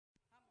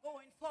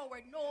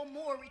forward, no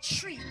more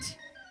retreat.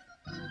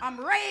 I'm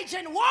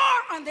raging war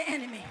on the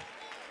enemy,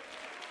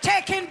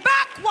 taking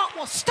back what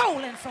was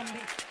stolen from me.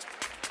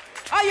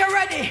 Are you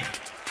ready?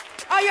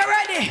 Are you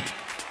ready?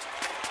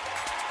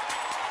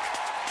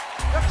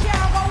 You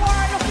can't go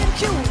war looking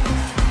cute.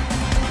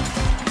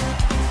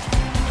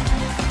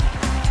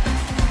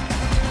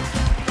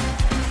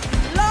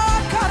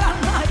 Lord God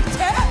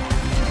Almighty.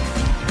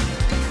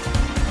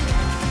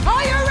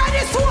 Are you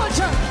ready,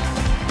 soldier?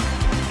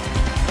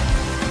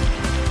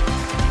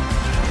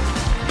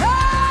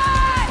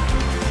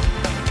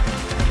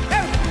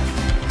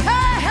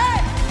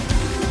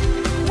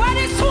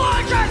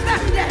 Soldiers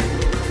them there.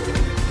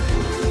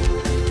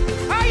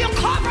 Are you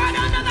covered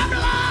under the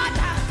blood?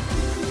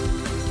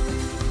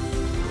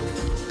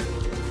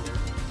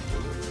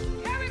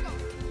 Here we go.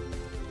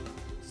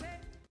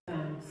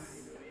 Thanks.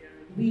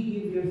 We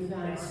give you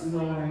thanks,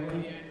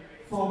 Lord,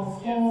 for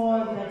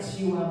all that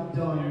you have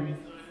done.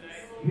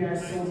 We are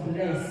so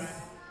blessed.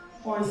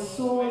 Our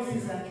souls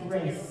is at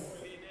rest.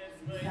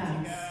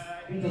 Thanks.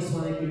 We just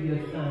want to give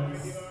you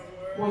thanks.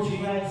 Most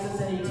righteous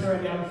and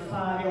eternal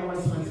Father,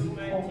 once we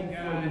come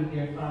before you,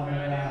 dear Father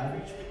God.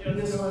 We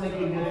just want to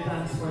give you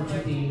thanks for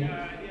today.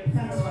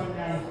 Thanks for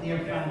life, dear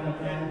Father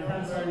God.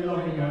 Thanks for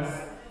loving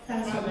us.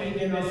 Thanks for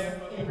giving us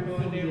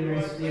everything there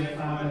is, dear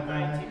Father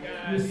God.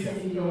 You said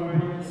in your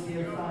words,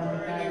 dear Father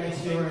God,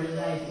 that you are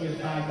life, dear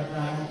Father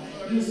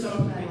God. You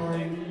supply our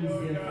needs,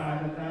 dear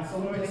Father God. So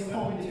we just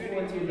come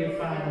before you, dear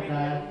Father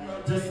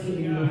God, just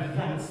giving you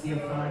thanks, dear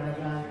Father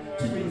God.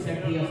 Today is a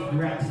day of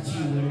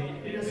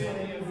gratitude. We just want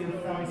to give you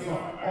thanks for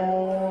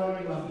all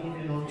you have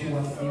given unto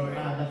us, dear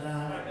Father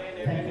God.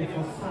 Thank you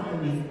for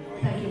family.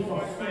 Thank you for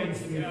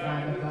friends, dear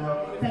Father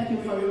God. Thank you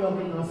for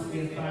loving us,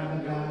 dear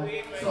Father God.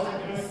 So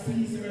at this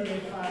season,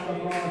 dear Father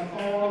God,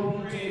 all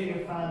we do,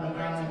 dear Father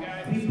God,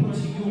 we put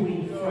you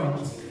in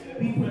front.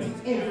 We put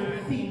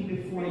everything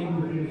before you,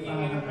 dear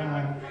Father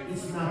God.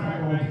 It's not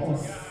about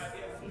us.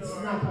 It's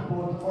not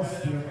about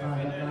us, dear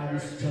Father God.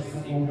 It's just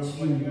about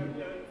you.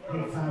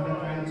 Dear Father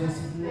God,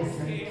 just bless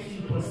and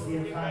keep us,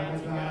 dear Father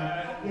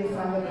God. Dear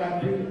Father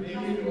God, bring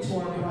healing to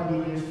our body,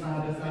 dear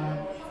Father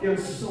God.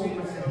 There's so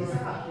much that is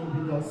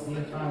happening with us,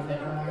 dear Father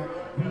God.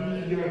 We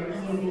need your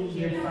healing,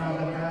 dear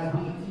Father God.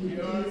 We need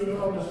healing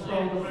from the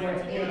crown of our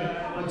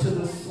head unto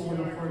the sole of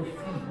our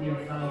feet, dear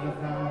Father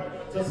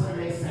God. Just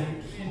bless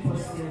and keep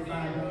us, dear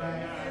Father God.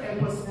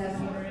 Help us that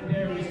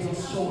we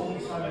just show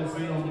each other's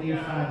love,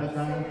 dear Father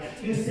God.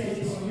 You said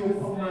this new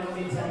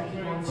commandment I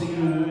give unto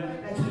you,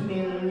 that we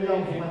may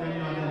love one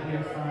another,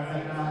 dear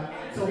Father God.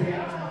 So we are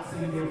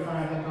asking, dear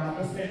Father God,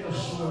 just let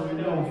us show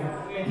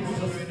love. It is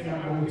just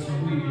about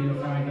you,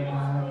 dear Father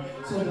God.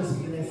 So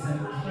just bless and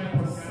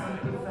keep us,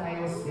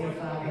 sanctify us, dear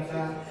Father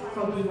God.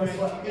 Forgive us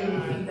for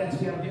anything that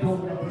we have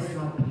done that is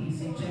not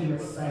pleasing to your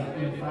sight,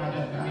 dear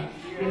Father God.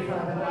 Dear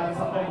Father God,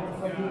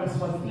 forgive us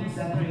for things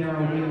that we are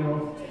aware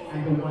of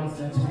and the ones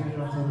that we are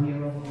not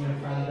aware of, dear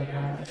Father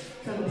God.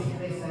 So just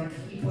bless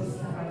and keep us,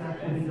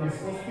 tabernacle with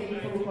us. Let's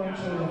take full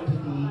control of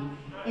today.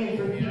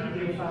 Everything,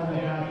 dear Father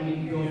God, may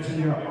be done to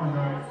your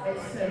honor. Let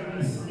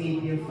service day,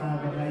 dear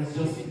Father God, is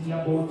just be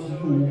about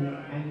you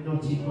and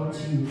nothing but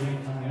you, dear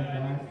Father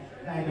God.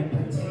 Guide and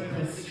protect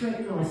us,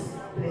 strengthen us,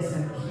 bless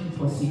and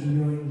keep us in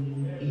your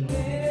name.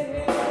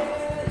 Amen.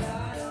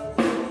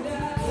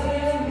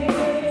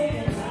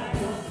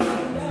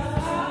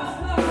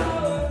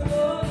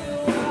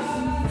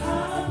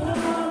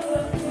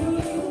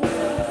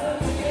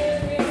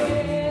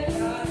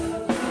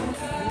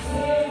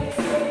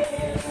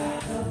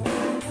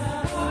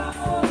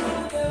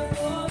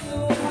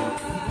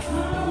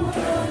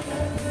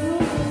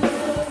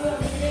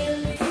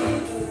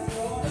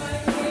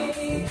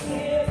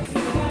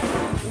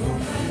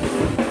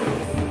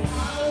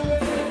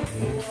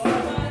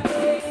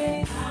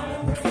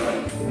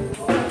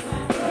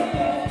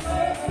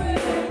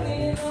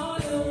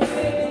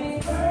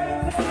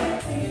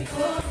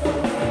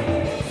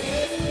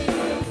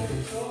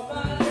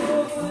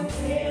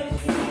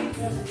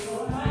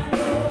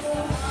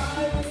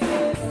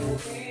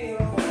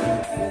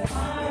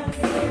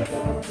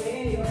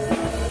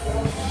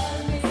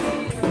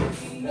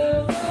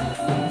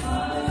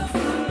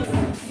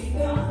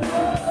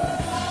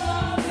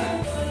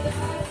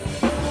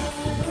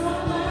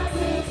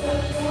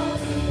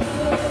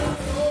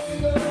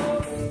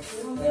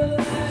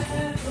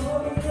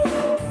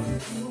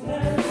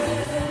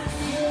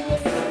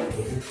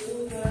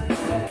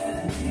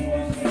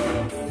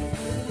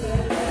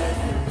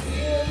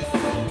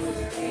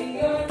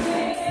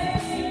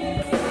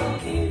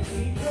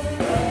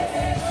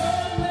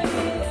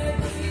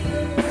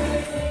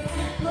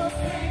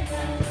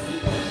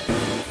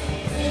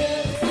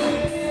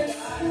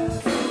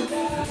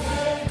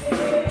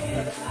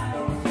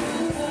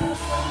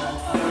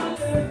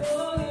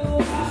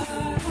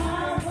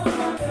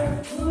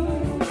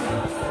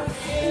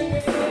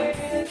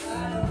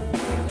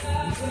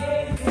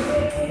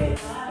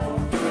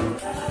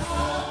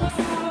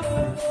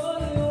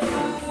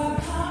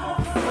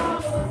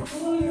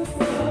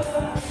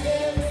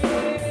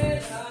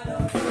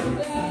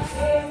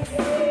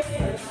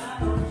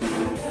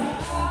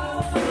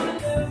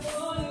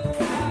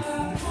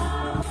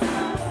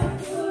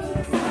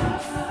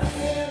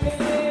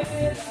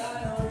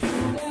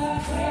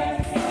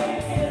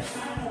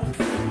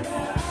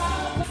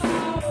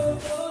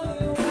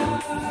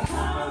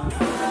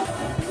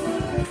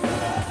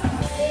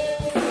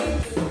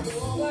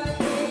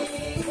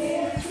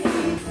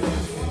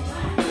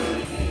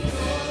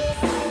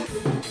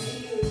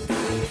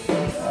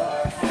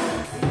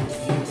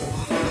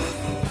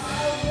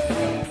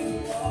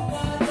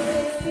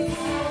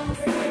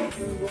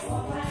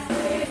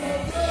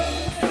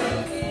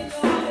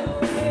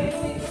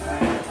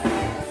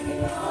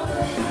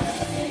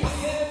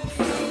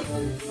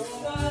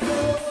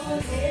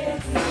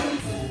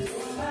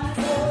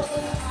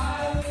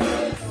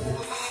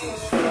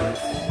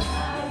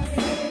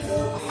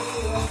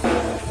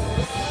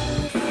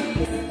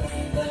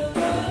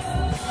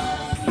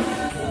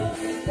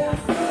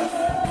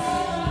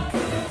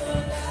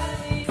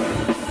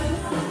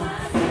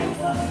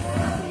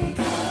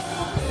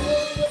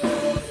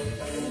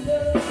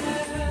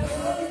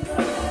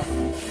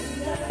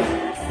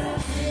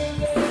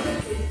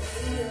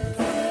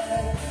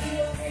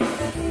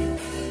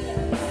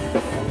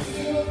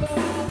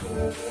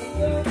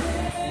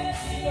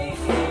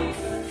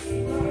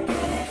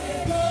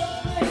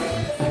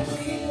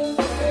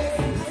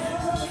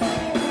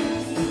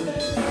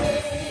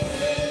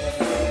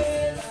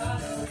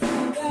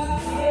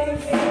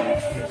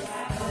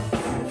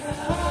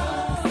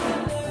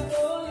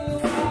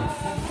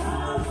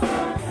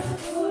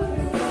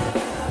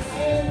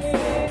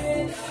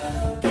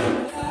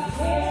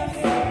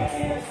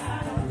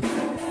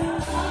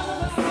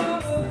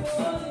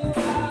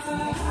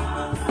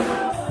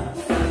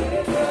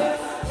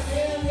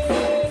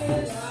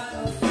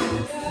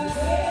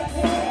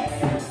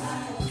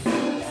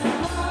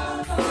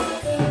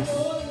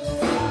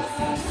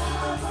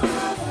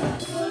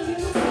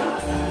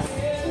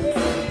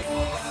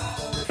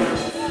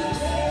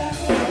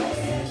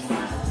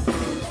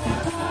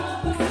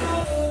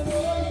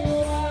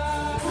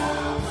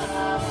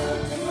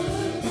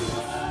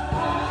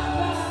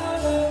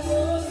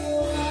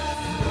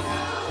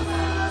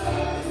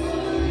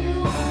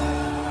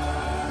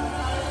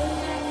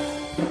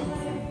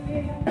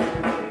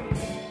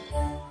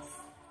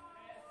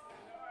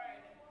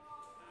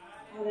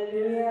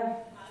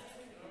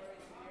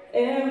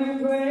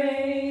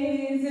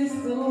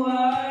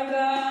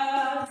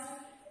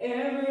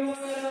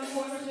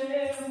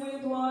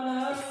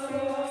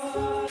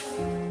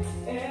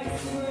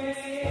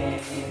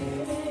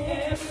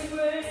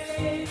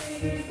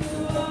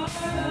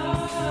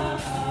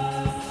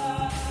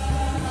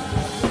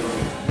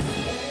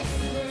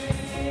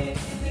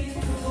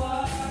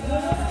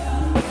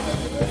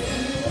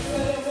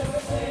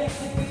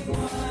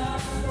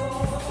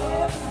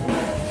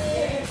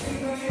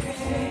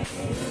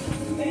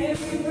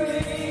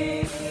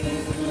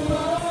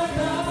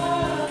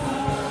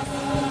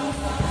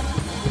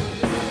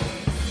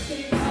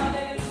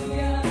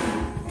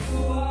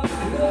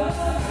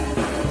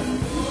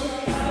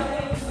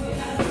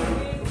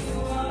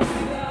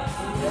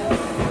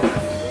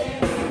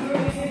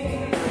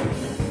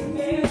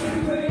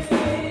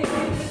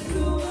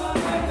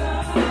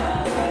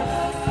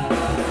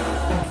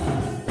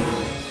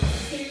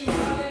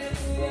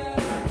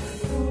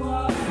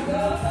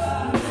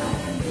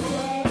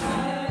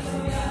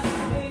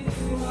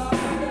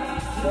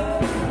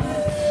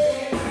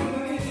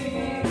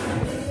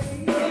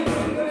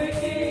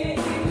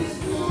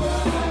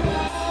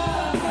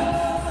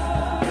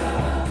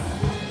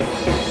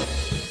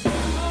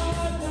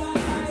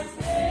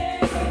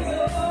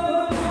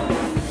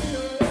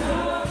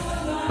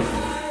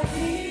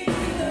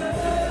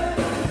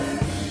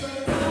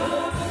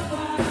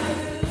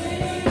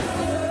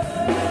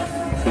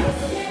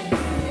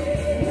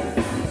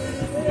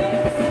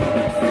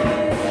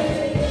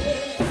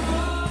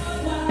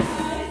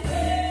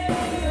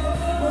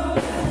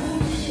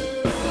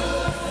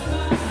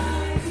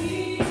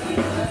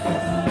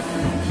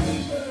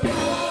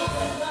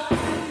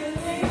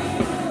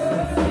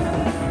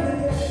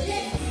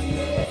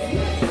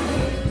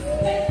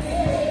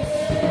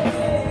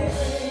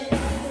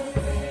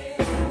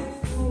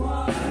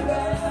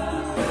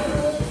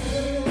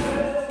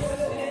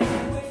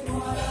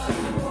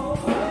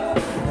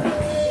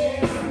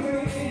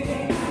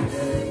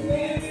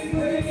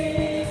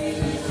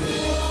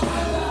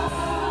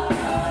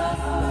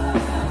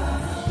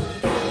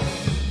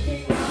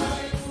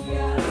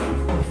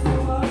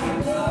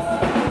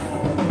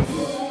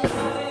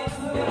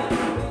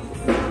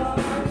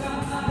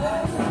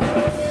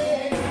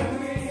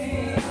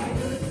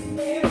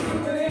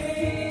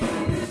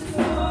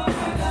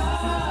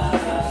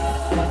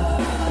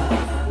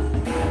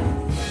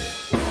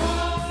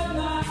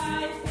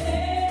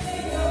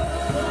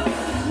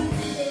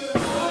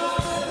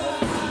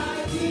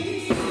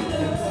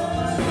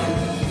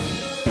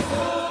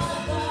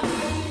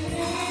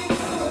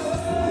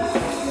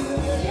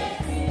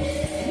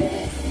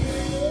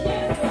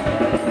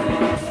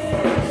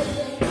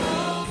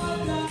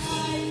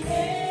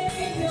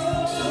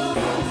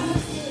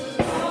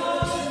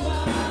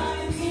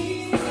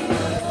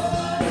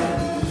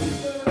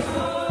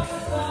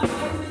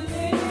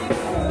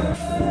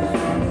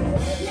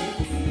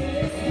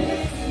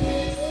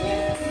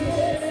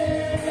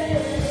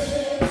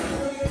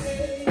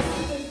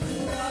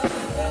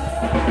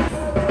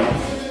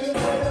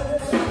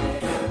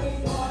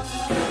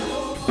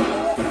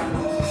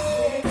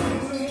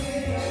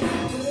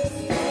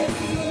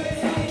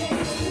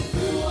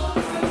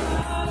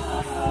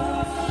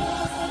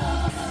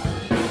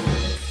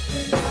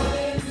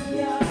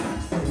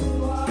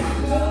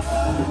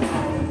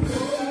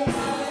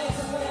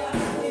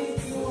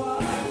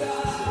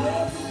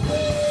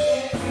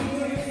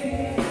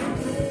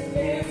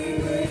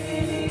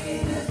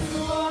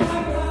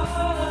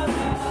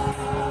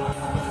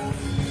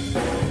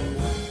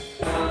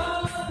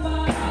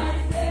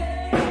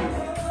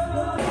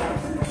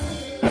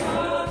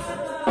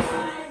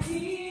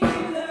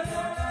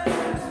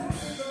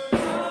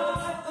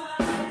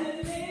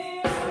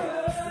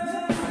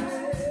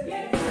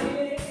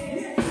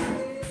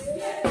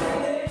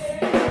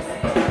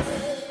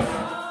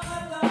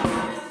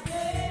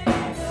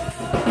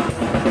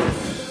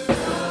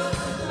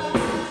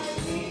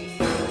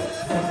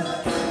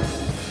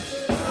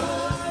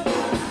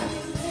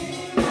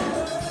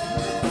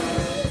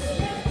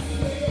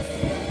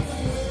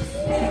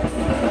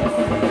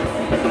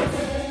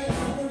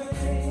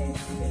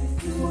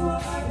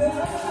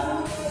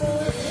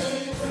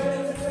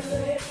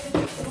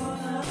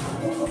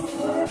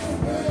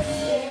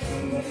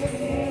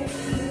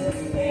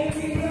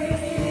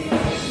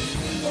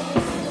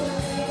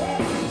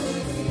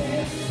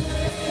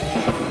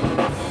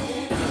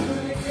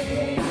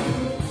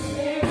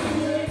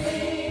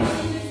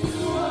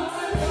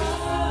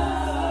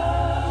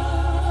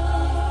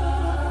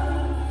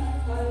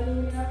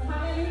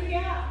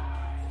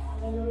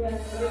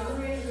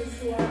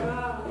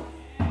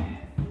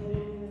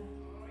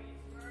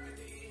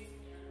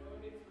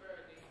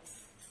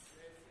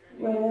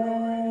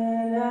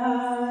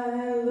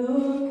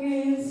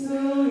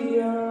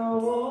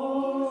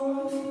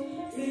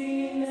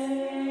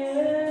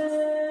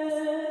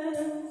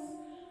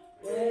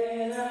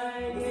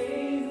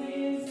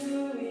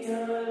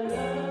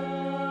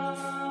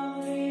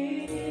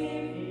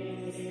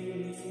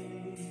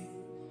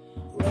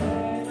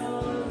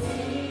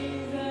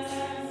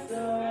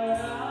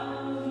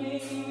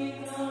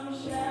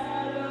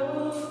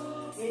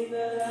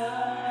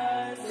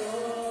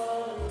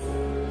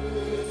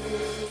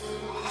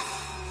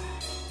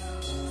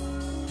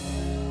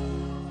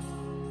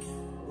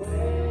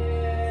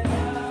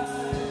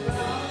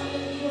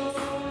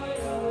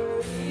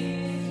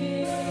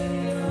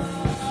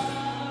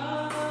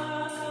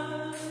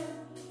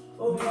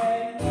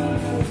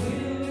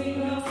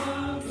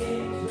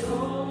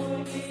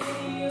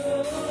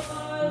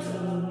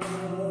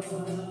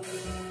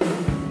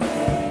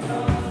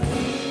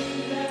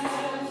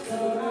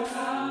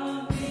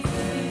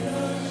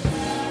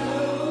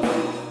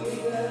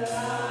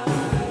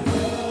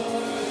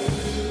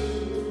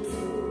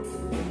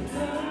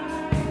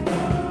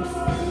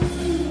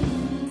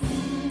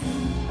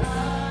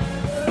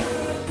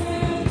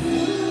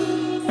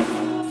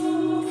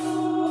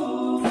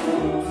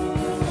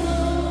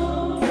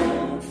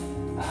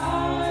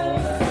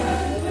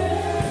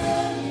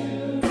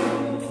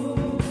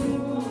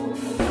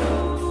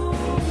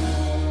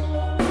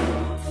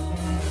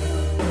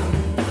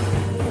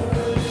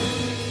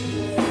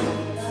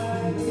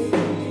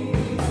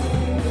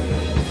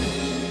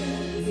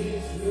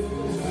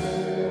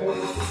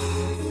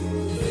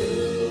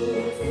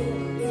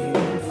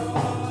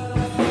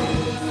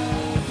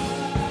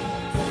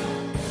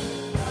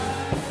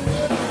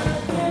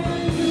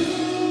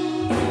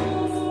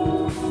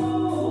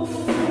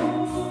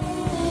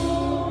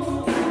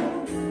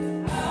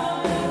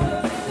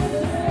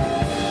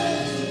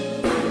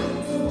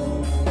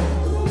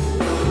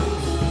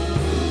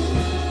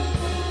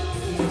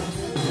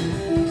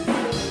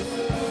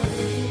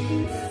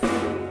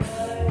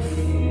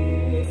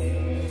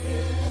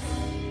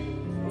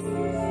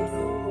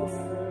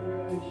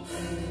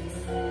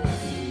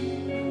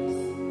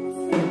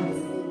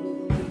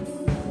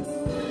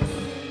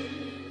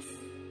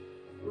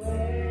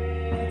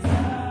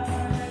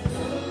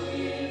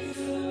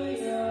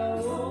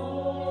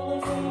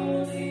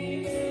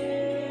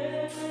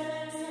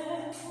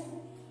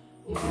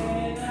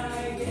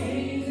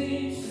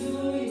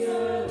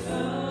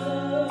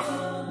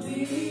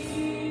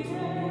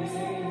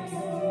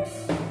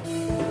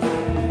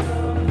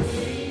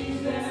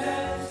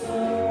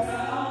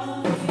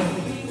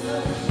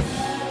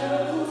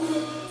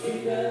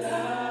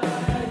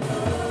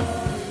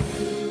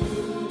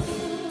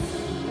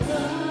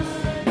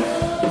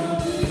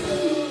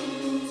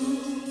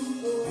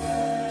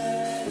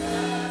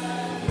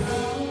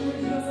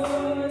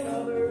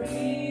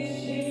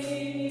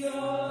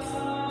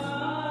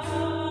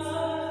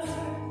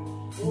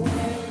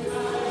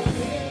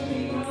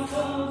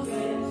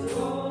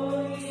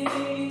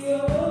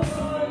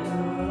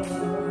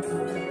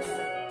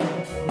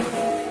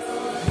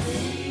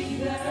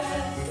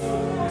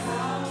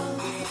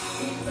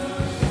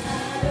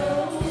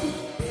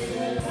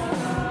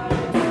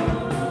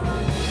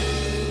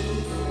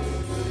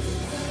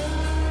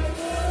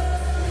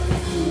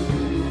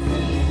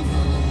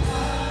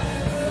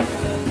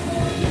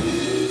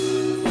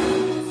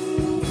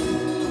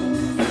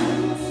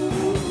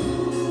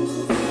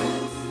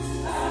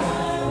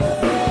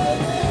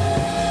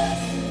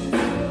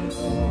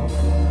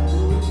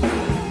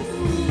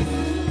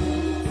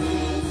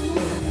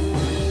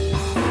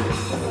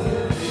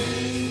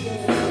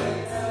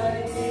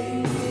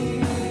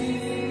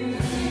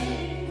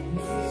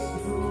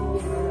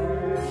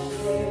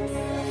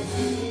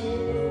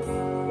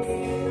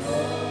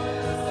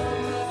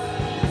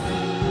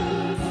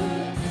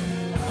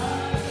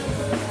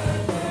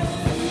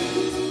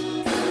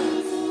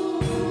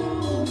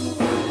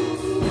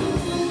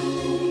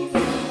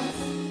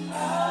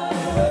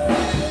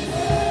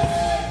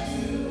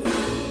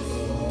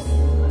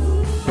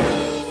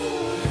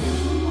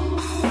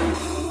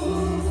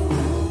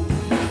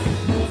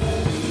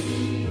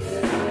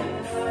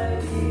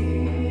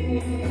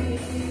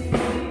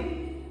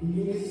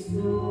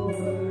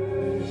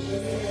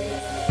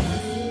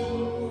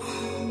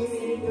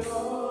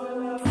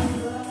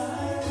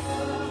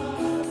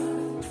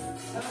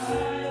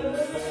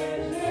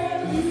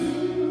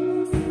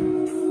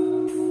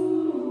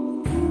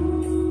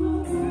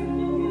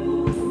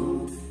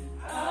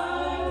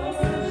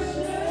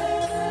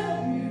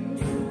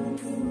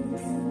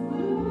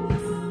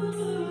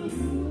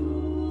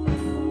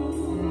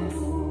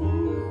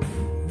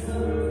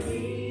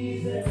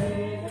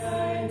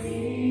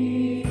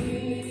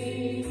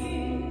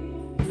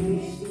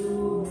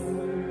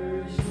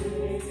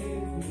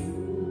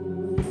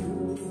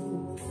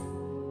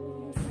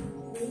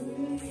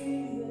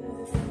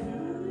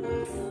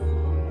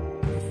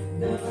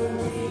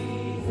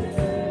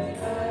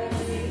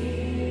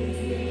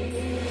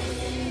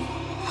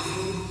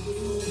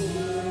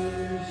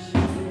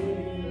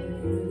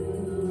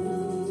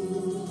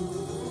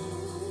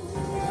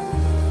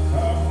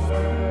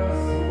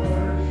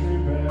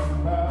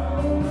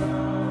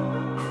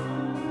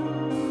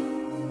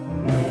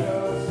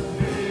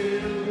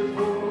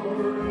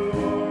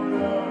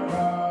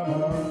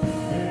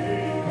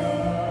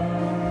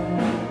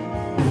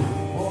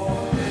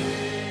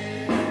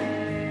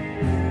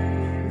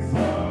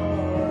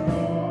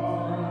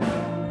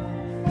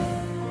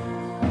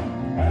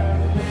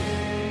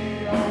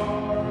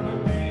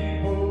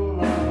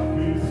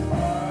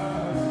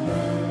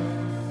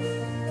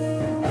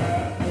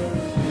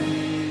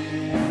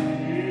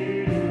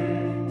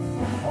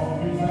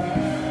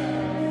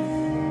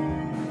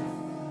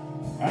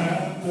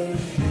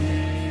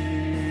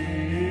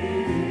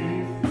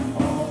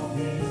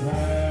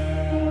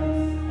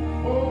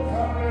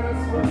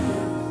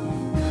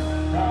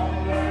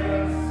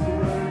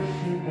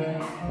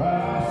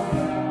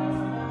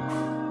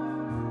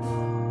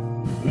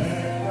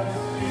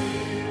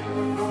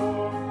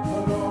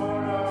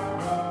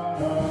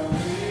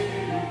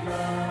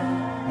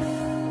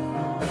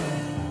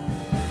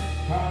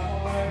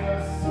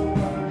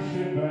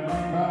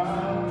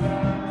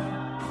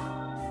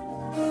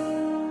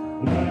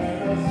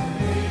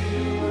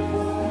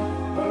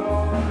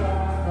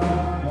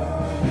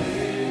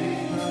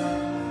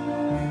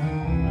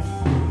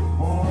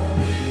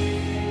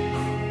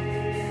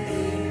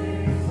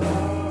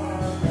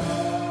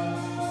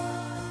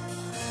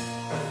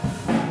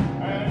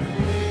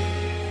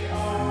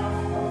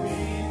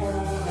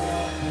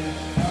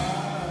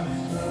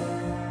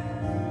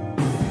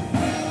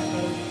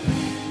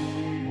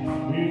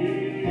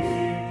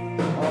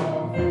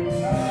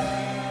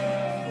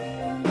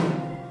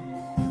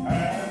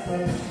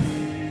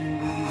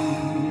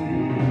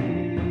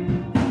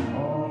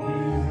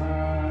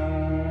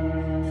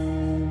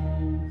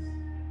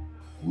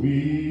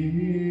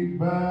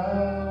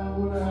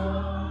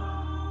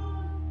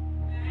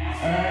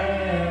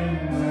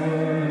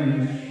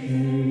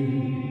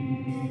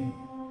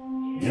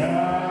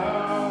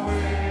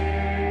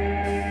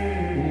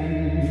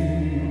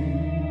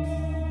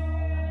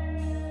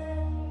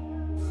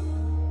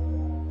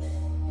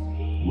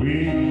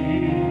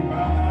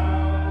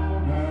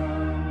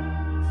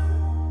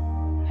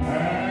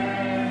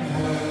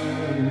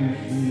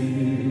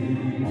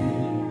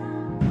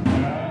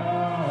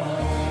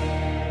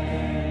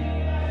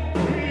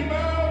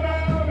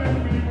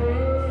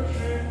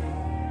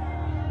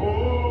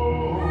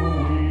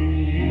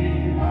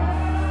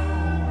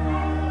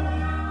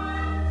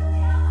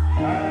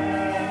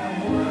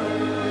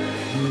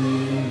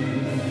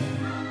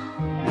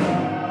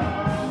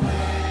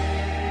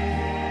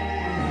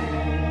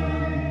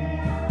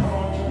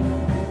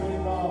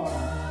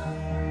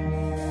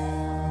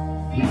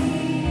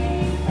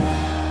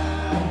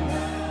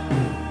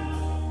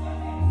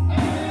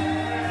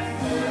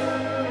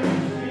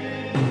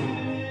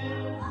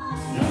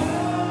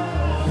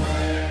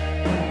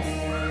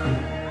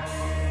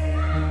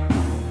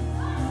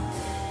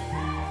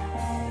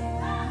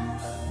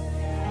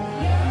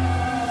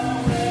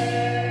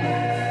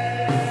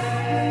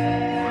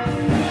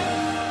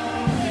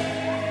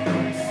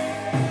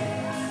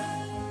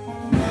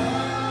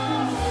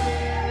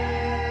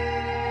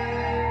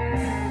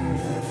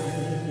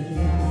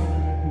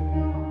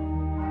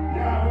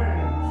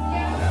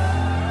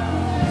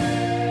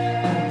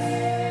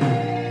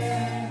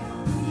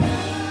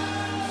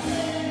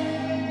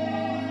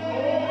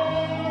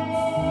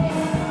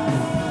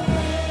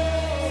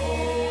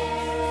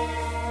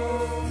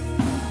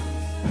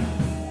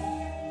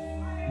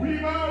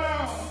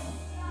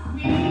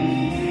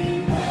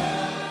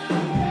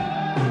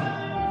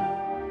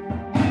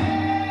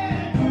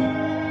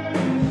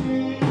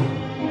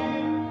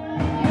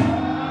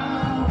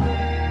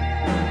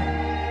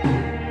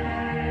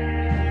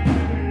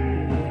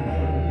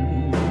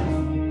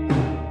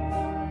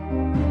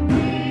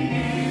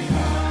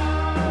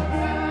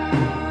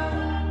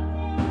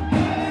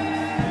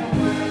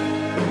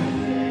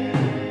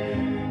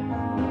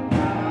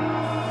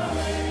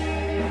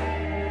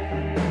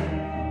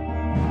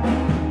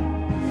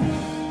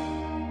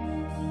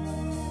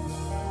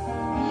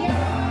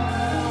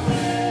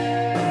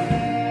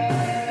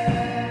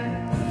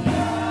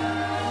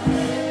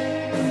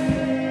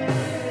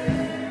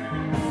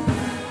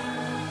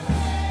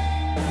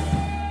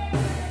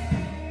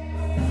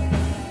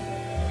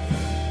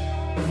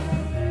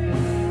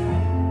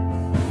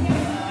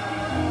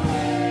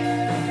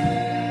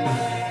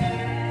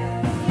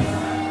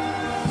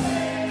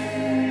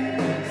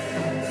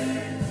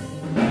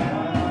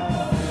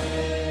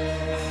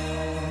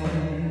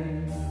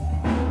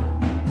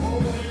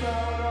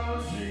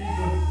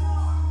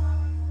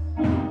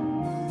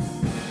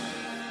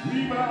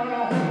 We bow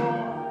down,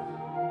 Lord.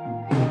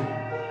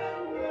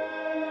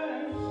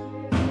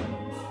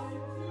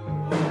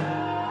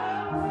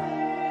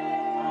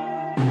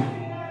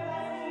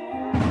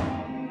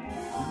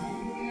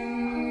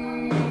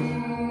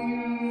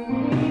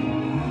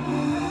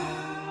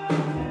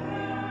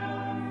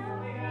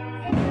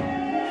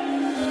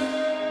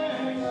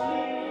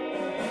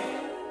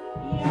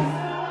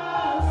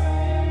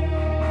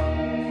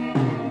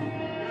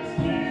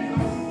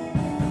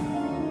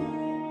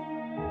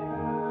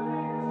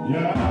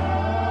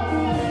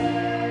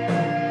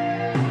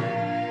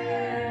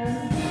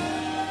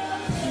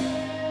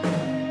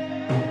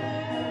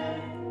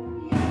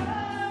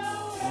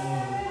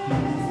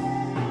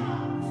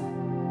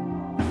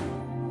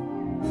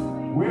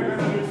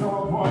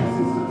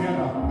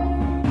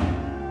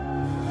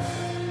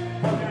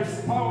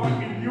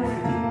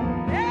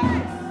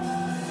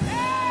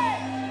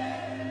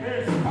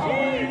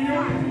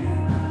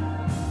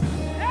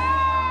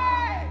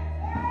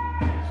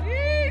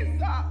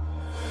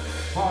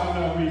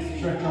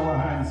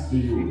 To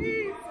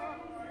you.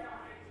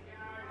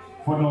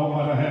 For no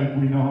other help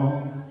we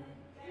know.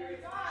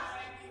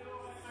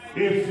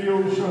 If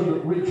you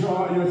should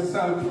withdraw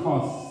yourself from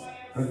us,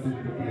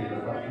 continue to play the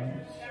button.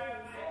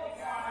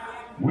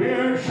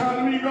 Where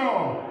shall we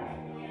go?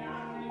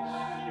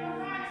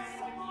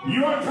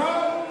 You are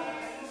God,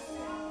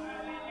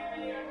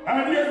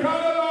 and you're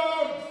God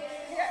alone.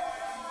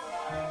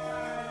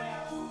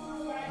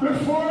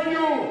 Before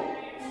you,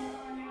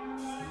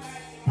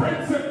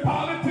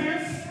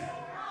 principalities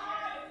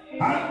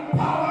and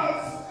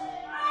powers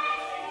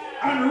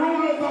and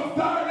rulers of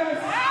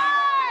darkness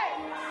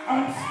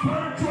and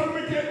spiritual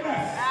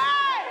wickedness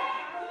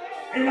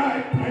in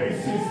high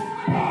places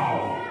bow.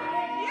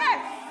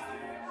 Yes.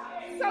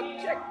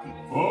 Subjective.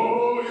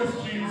 Oh, yes,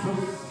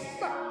 Jesus.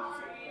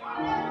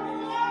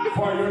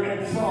 For you're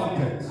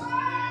exalted.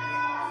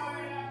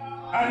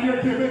 And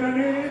you're given a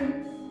name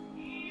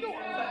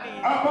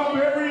above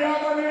every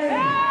other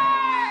name.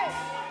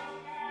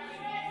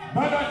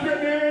 But at your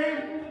name,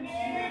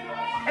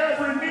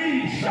 every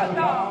knee shall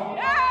bow,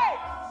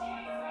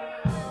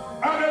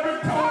 and every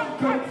tongue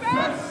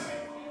confess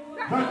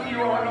that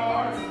you are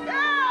Lord.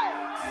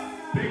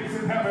 Things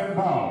in heaven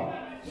bow,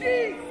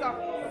 things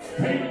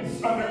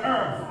on the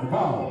earth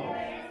bow,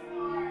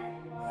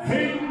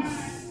 things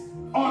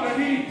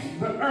underneath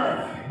the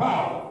earth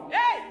bow.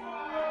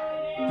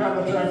 Can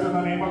the church in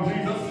the name of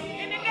Jesus?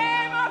 In the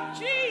name of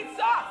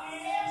Jesus.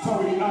 So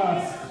we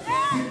ask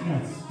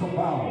sickness to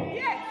bow.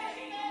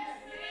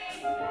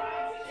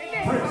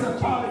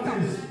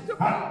 Principalities and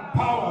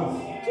powers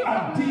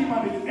and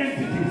demonic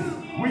entities,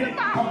 we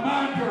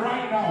command you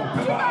right now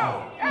to bow.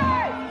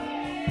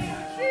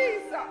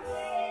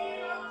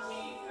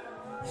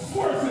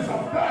 Forces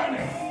of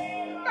darkness,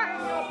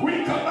 we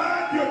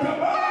command you to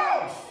bow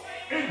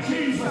in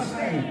Jesus'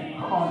 name.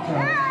 Come on,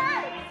 church.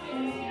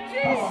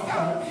 Come on,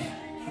 church.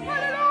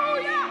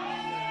 Hallelujah.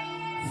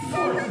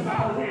 Forces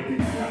operating in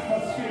the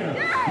atmosphere,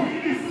 we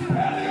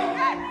dispel you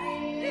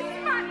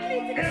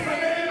in the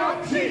name of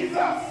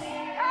Jesus.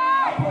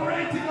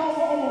 Operating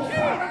over our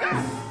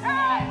families,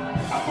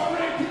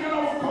 operating in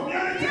our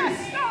communities,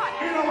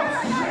 in our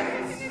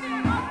streets.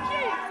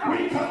 We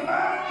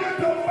command you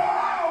to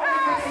bow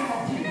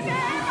in the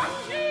name of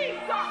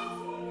Jesus.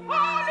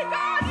 Holy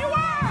God, you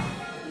are.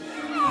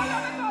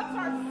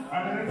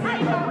 And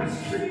anything that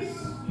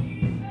restricts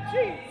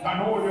and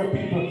hold your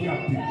people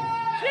captive,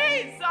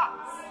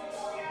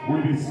 we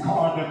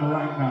discard them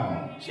right now.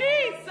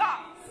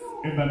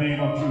 In the name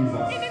of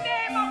Jesus. In the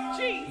name of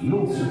Jesus.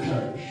 Loose the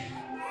church.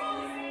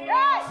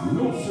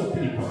 Loose your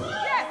people.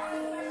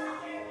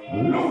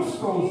 Loose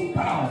those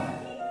bound.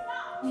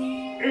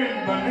 In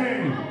the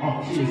name of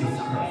Jesus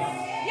Christ.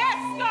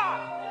 Yes, God.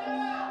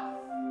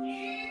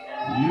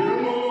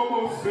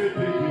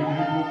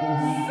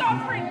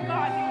 Suffering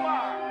God you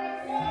are.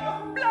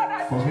 Blood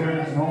of For there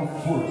is no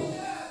force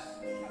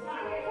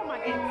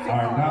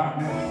or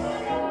darkness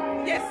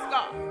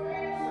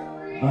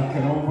that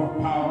can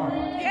overpower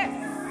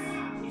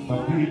the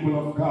people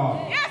of God.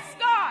 Yes,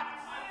 God.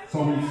 So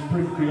we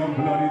sprinkle your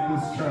blood in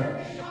this church.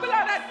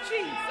 Blood of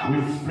Jesus. We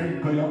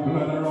sprinkle your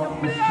blood around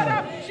this Blood church.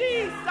 of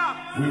Jesus.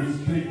 We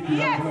sprinkle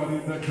your blood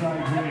in the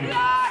driveway.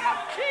 Blood of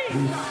We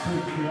Jesus.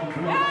 sprinkle your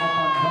blood up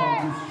and down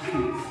the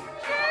streets.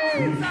 We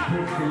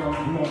sprinkle your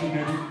blood in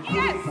every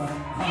creek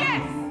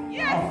and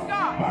corner of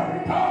God.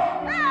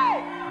 Barricade.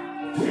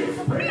 We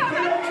sprinkle Blood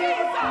your of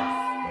Jesus. blood.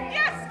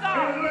 Yes, God.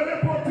 And let it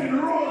put in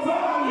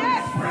Rosal. We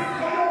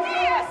sprinkle your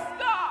blood. Yes,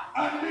 God.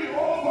 And we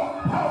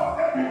overpower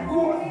every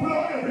good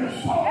blood, every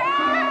soul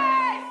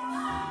blood,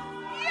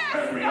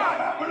 every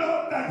other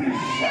blood that is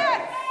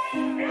shed in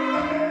the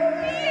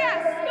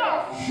name of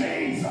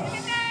Jesus. In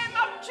the name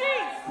of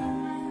Jesus.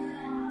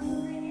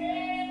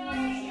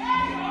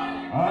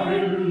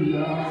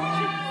 Hallelujah.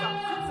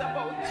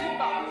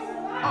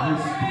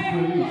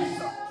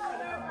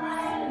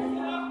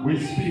 We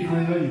speak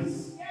release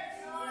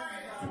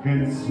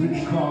against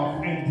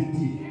witchcraft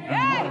entity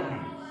and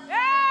workings.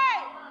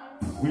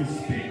 We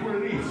speak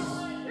release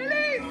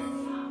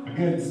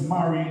against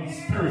marine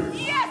spirits.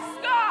 Yes,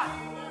 God.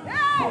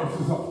 Hey.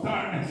 Forces of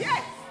darkness.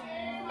 Yes.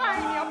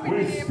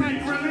 We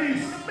speak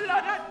release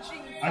blood of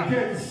Jesus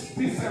against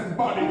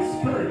disembodied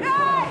spirits that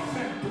are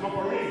sent to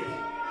operate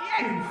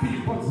in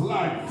people's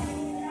lives.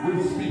 We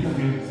speak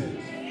against it.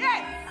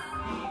 Yes.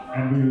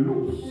 And we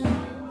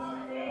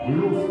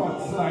loose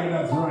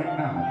backsliders right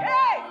now.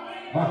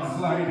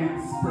 Backsliding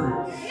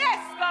spirits.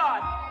 Yes,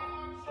 God.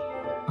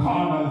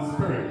 Carnal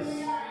spirits.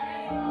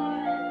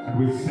 And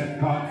we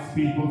set God's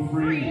people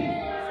free.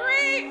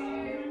 Free.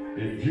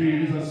 In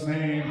Jesus'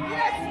 name.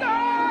 Yes,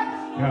 God.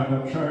 Can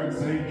the church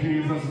say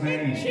Jesus'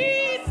 name? In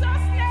Jesus'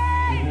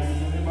 name. If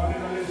there's anybody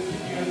that is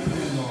sick here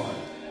today, Lord,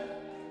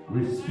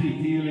 we speak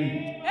healing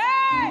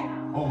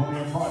over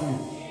their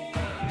bodies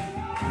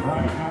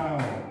right now.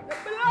 The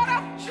blood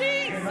of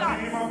Jesus. In the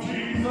name of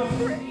Jesus.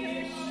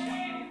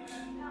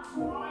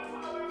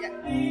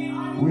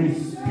 We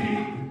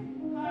speak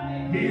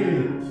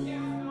healing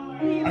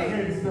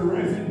against the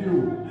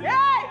residue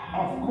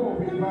of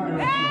COVID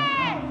virus.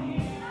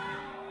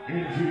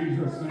 In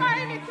Jesus' name.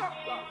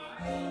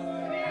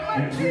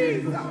 In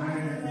Jesus'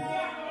 name.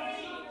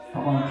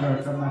 Come on,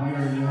 church, I'm not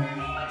hearing you.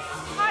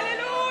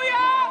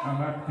 Hallelujah. I'm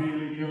not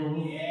feeling you.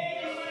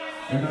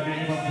 In the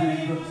name of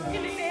Jesus. In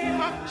the name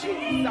of Jesus.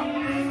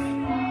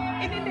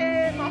 In the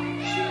name of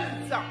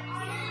Jesus.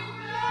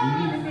 In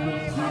the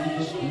name of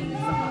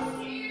Jesus.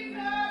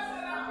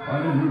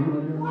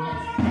 Hallelujah.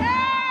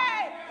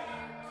 Hey!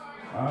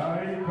 I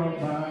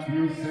command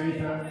you,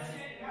 Satan,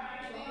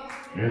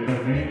 in the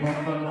name of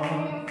the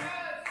Lord,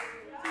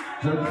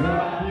 to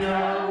drop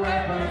your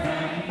weapons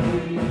and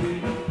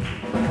flee.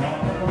 For the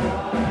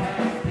Lord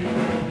has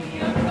given me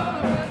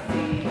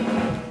authority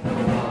to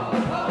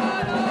walk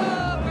all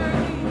over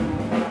you.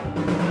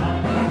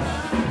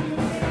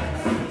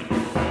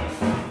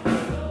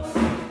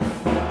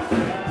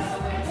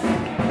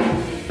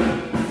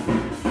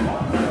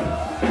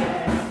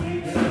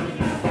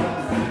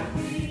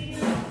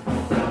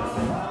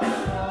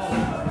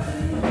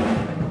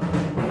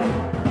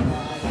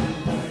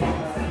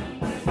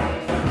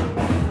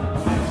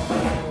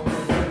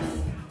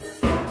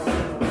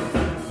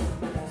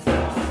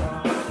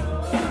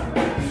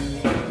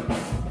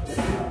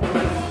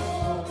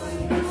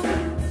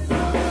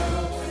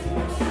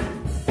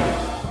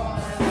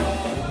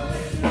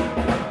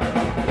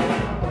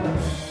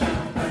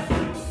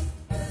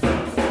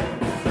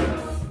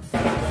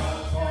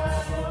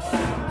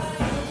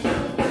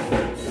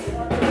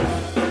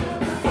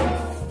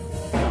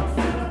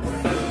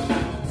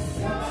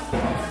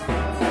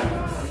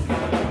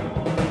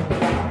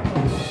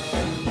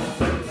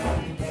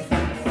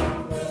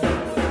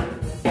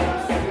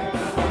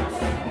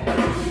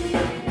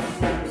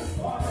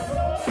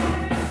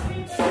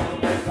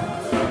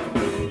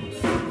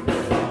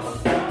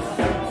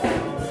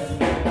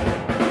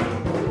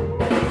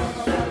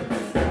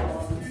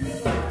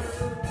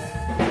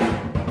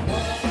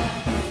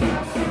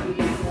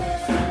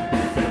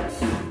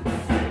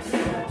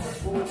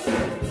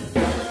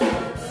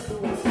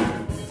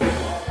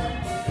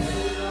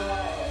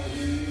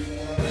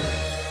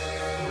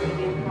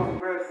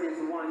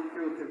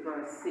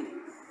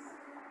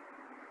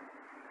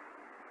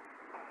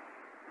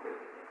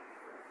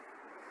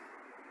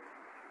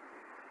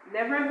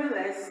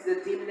 Nevertheless, the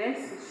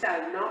dimness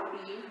shall not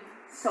be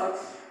such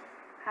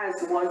as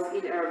was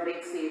in her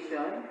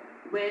vexation,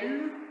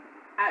 when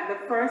at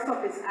the first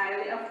of his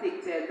highly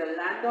afflicted the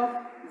land of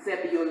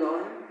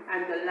Zebulun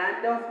and the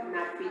land of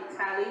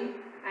Naphtali,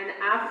 and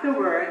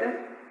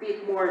afterward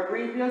did more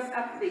grievous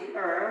afflict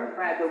her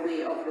by the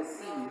way of the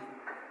sea,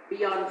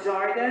 beyond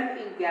Jordan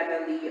in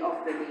Galilee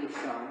of the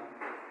nation.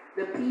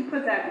 The people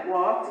that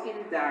walked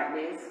in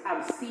darkness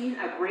have seen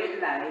a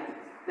great light,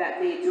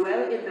 that they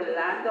dwell in the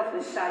land of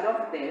the shadow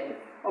of death.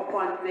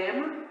 Upon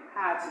them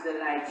hath the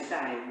light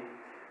shined.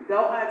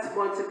 Thou hast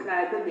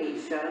multiplied the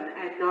nation,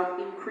 and not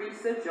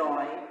increased the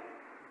joy.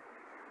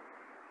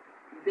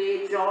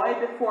 They joy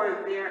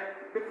before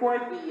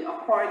thee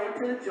according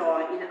to the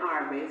joy in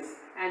harvest,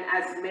 and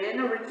as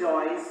men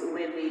rejoice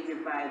when they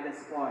divide the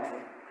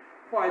spoil.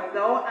 For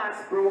thou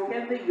hast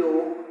broken the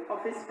yoke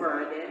of his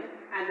burden,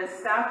 and the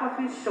staff of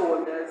his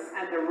shoulders,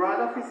 and the rod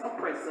of his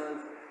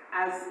oppressors,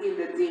 as in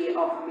the day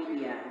of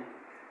Midian.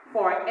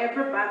 For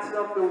every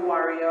battle of the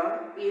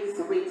warrior is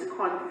with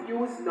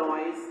confused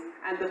noise,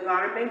 and the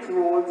garment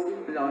rolled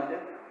in blood,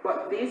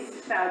 but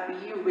this shall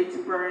be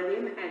with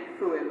burning and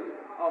full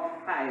of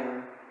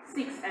fire.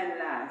 6 and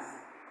last.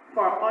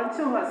 For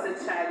unto us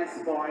a child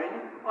is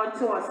born,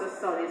 unto us a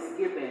son is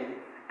given,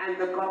 and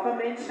the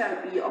government shall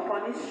be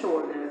upon his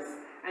shoulders,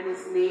 and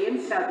his name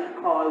shall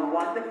be called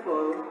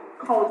Wonderful,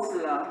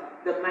 Counselor,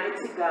 the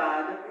Mighty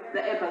God,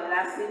 the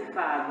Everlasting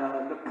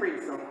Father, the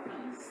Prince of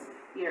Peace.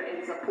 Here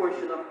ends a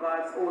portion of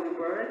God's holy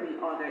word. We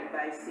honor it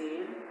by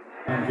saying,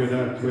 thank you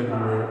that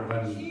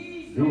when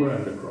you were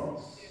at the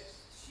cross,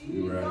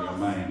 you were on your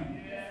mind,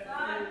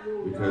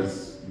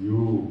 because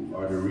you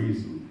are the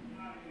reason.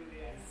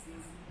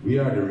 We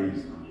are the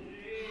reason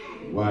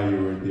why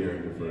you were there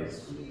in the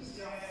first place.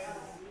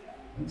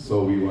 And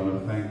so we want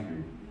to thank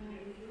you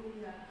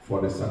for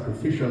the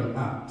sacrificial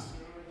act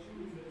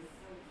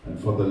and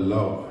for the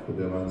love,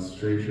 the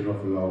demonstration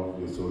of love.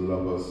 You so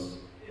love us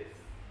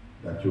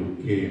that you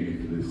came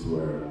into this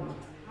world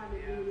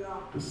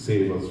to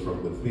save us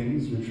from the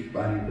things which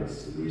bind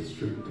us, to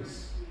restrict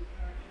us.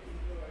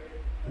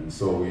 And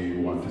so we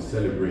want to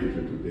celebrate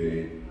you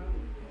today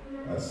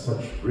as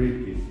such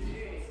great gift.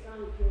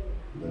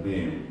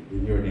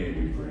 In your name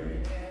we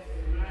pray.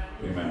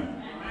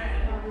 Amen.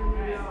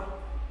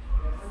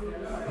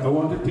 I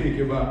want to take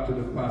you back to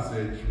the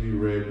passage we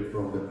read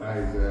from the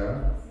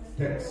Isaiah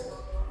text.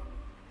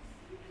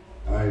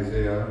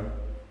 Isaiah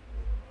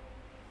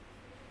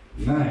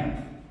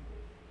 9.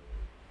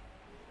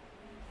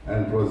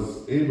 And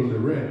was able to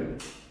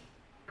read.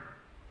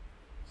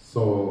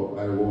 So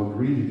I won't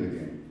read it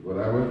again. But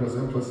I will just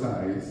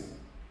emphasize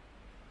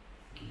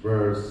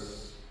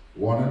verse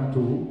 1 and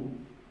 2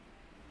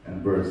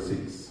 and verse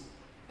 6.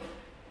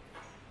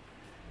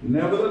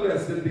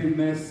 Nevertheless, the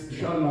dimness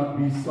shall not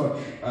be such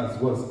as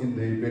was in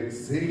the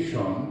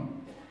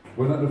vexation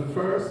when at the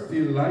first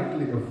he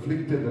lightly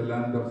afflicted the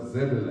land of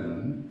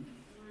Zebulun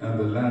and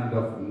the land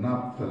of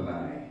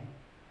Naphtali,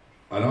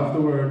 and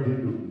afterward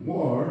did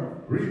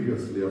more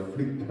grievously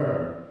afflict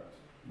her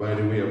by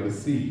the way of the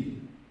sea,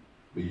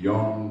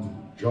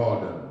 beyond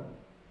Jordan,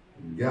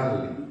 in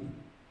Galilee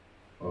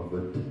of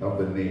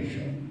the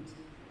nations.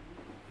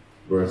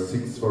 Verse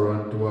 6, for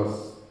unto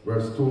us,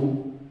 verse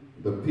 2,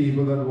 the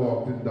people that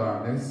walked in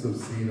darkness have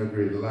seen a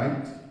great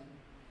light,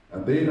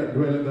 and they that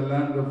dwell in the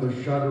land of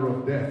the shadow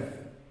of death,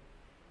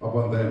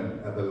 upon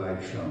them hath the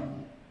light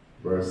shone.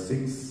 Verse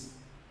 6,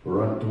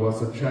 for unto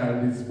us a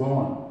child is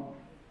born,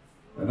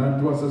 and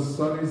unto us a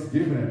son is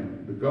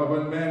given. The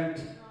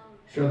government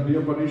shall be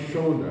upon his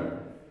shoulder,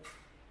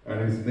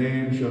 and his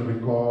name shall be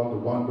called the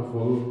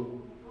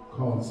Wonderful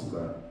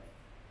Counselor,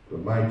 the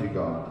Mighty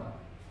God,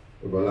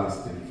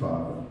 Everlasting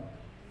Father,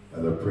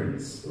 and the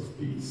Prince of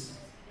Peace.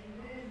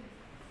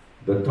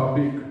 The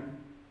topic,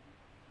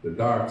 the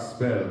dark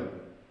spell,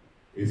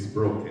 is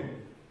broken.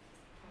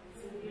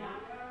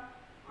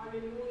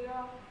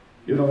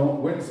 You know,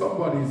 when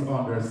somebody is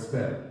under a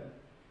spell,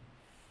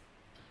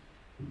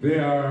 they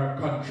are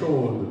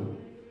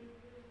controlled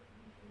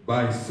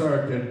by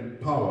certain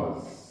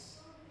powers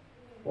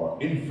or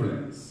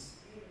influence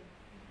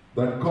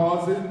that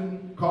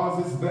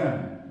causes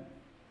them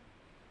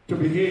to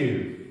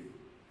behave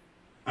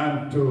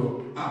and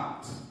to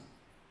act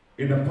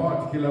in a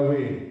particular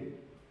way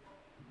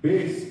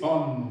based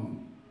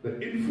on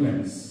the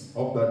influence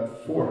of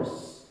that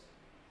force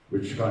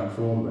which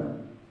control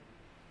them.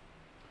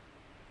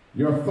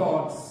 Your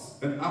thoughts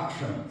and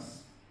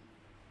actions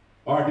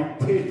are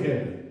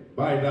dictated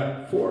by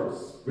that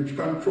force which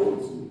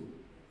controls you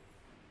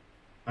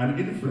and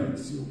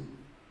influences you,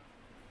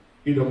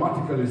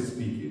 idiomatically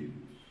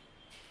speaking.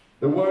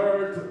 The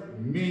word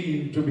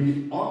means to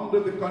be under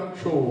the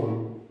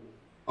control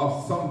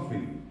of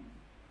something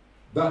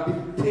that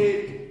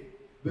dictates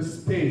the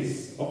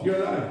space of your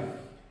life.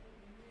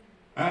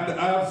 And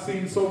I have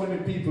seen so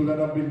many people that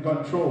have been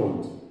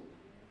controlled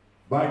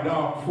by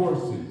dark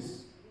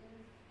forces,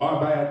 or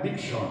by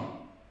addiction,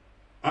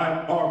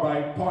 and or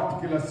by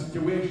particular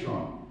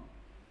situation,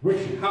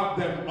 which have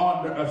them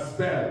under a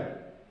spell.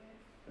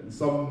 And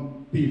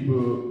some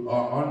people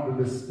are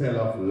under the spell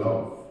of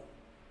love.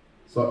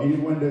 So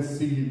even when they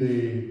see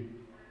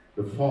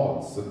the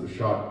faults and the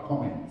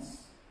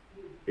shortcomings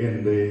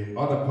in the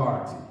other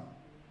party,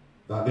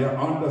 that they are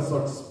under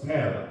such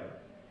spell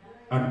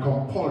and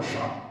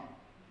compulsion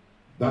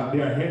that they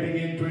are heading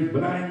into it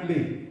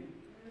blindly,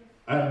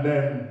 and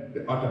then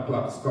the other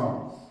clocks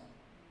comes.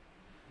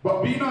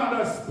 But being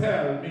under a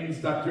spell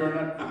means that you're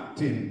not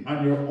acting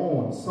on your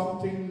own.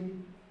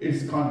 Something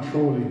is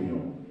controlling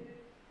you.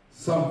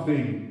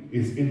 Something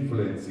is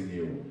influencing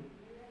you.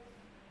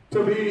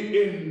 To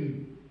be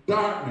in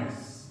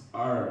darkness,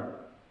 or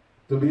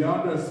to be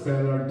under a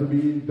spell, or to be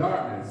in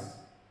darkness,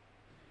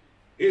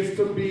 is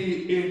to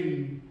be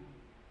in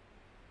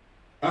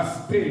a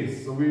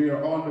space. So we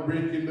are on the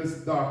break in this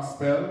dark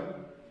spell.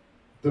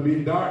 To be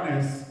in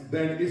darkness,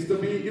 then, is to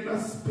be in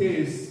a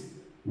space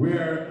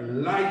where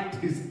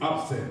light is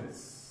absent.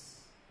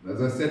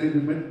 As I said,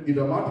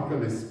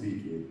 idiomatically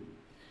speaking,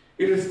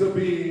 it is to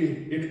be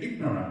in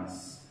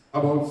ignorance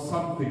about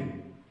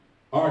something,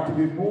 or to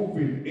be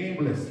moving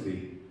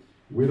aimlessly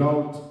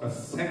without a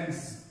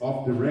sense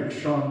of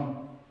direction,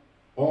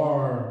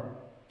 or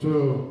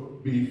to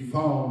be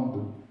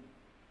found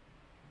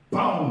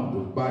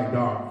bound by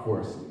dark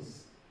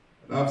forces.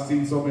 And I've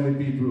seen so many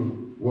people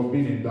who have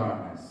been in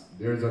darkness.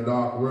 There's a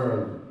dark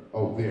world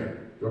out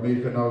there.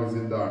 Jamaica now is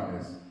in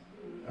darkness.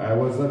 I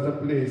was at a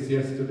place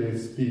yesterday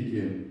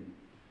speaking,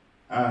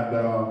 and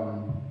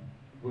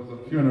it was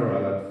a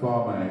funeral at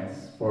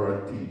Farmites for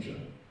a teacher.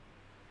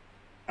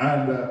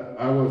 And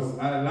I was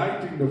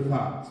highlighting the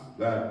fact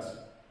that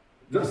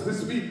just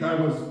this week I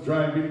was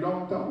driving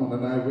downtown,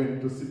 and I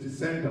went to city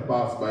center,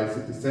 passed by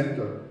city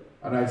center,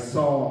 and I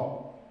saw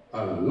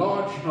a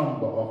large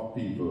number of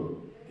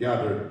people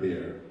gathered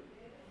there.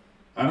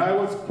 And I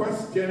was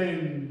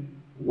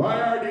questioning,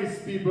 why are these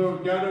people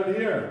gathered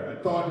here?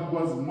 thought it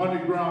was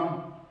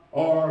MoneyGram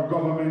or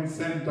government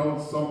sent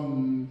out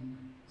some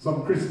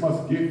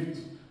Christmas gift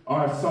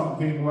or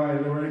something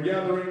while they were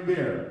gathering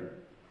there.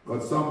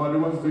 But somebody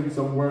was doing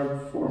some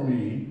work for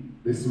me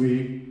this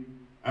week,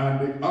 and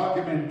the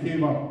argument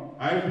came up.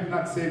 I did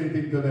not say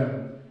anything to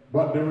them,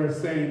 but they were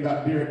saying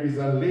that there is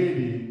a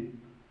lady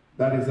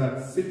that is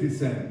at City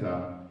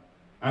Center,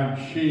 and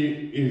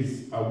she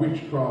is a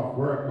witchcraft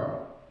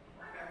worker.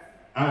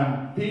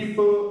 And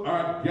people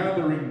are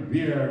gathering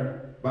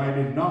there by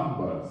the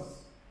numbers.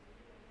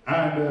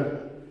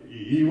 And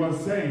he was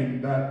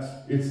saying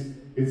that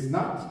it's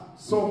not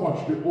so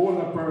much the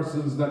older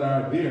persons that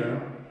are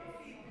there,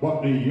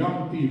 but the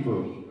young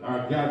people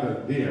are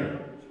gathered there.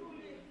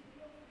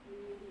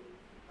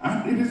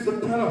 And it is to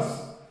tell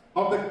us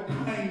of the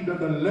kind of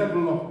the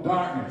level of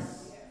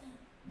darkness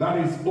that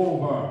is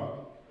over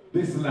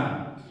this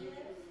land.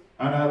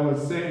 And I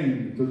was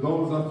saying to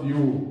those of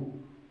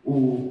you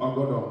who are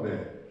going up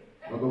there,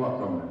 go back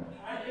down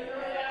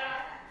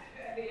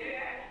there.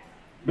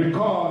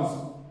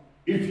 Because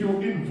if you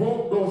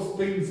invoke those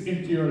things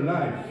into your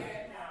life,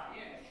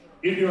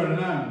 in your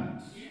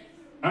land,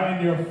 and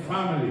in your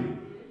family,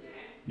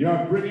 you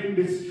are bringing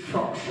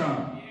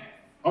destruction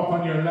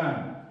upon your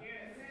land.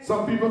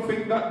 Some people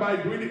think that by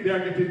doing it they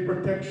are getting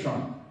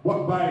protection.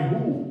 But by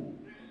who?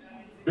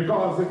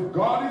 Because if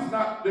God is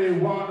not the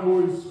one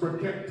who is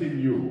protecting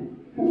you,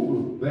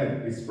 who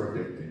then is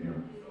protecting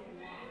you?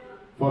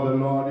 For the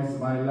Lord is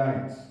my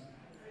light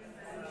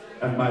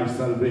and my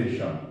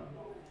salvation.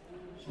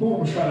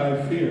 Whom shall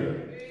I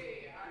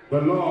fear?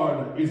 The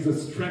Lord is the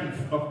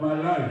strength of my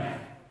life.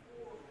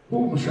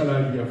 Whom shall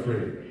I be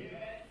afraid?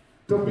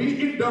 To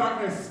be in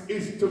darkness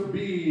is to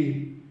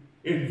be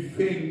in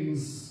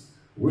things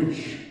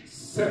which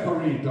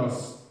separate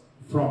us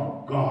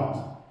from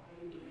God.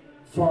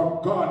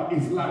 For God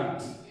is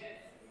light.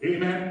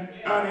 Amen.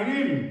 And in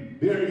him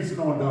there is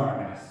no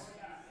darkness.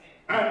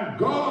 And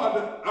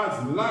God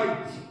as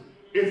light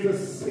is a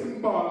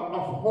symbol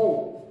of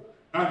hope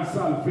and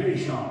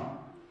salvation.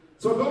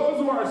 So those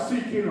who are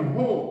seeking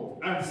hope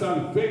and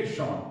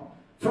salvation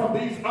from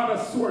these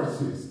other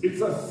sources,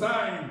 it's a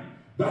sign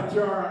that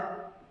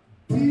you're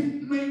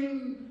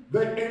deepening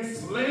the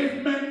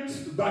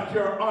enslavement that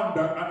you're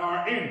under and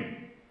are in.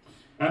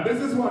 And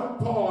this is what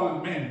Paul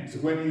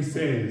meant when he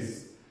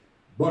says,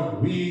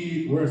 but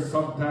we were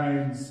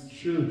sometimes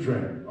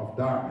children of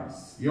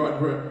darkness. You know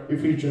what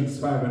Ephesians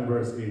 5 and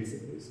verse 8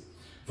 says?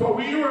 For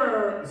we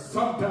were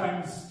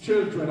sometimes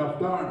children of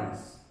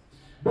darkness,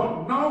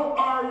 but now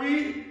are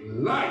we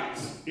light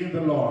in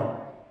the Lord.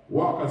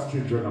 Walk as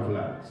children of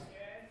light.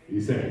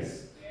 He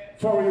says,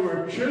 for we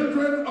were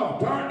children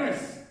of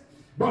darkness,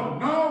 but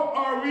now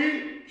are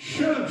we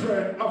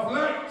children of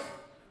light.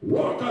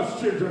 Walk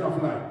as children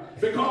of light.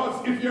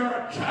 Because if you're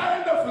a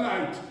child of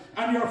light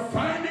and you're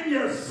finding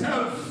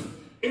yourself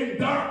in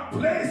dark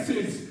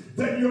places,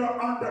 then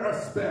you're under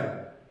a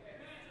spell.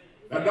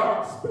 A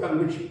dark spell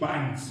which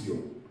binds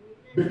you.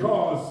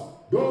 Because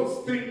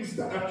those things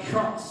that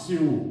attracts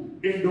you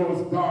in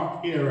those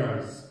dark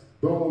areas,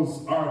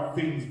 those are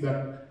things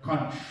that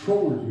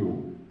control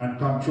you and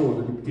control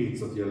the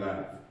dictates of your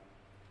life.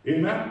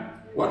 Amen?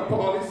 What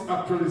Paul is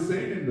actually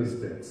saying in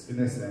this text, in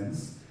a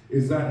sense,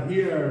 is that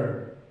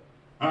here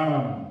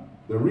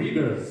the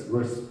readers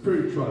were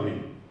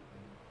spiritually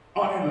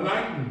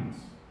unenlightened,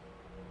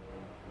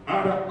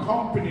 and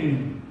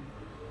accompanying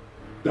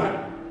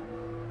that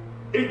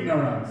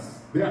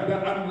ignorance,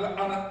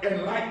 that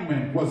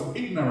enlightenment was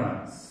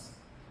ignorance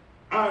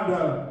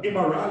and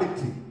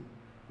immorality,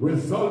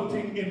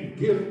 resulting in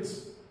guilt,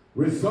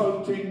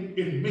 resulting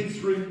in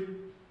misery.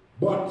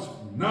 But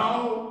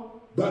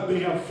now that they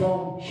have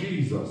found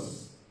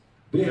Jesus,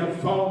 they have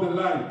found the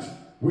light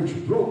which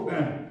broke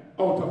them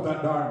out of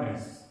that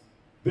darkness.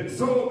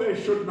 So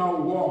they should now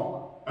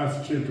walk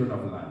as children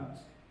of light.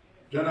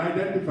 John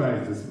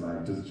identifies this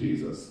light as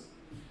Jesus.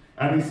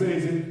 And he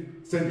says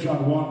in St.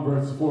 John 1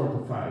 verse 4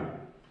 to 5,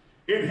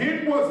 in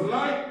him was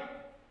light,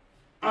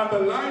 and the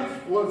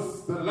life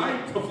was the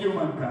light of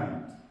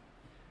humankind.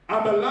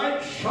 And the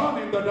light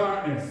shone in the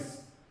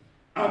darkness,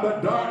 and the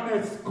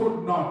darkness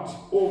could not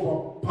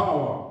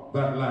overpower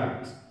that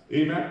light.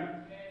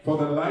 Amen? For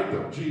the light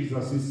of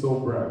Jesus is so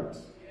bright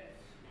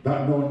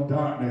that no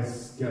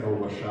darkness can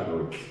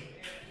overshadow it.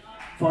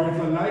 For if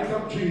the light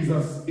of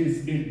Jesus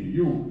is in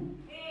you,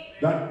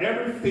 that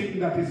everything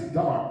that is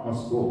dark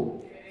must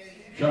go.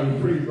 Shall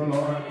we praise the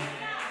Lord?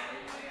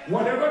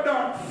 Whatever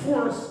dark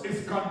force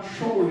is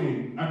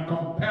controlling and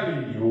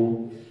compelling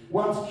you,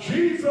 once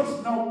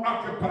Jesus now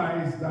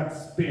occupies that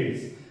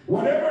space,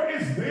 whatever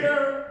is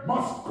there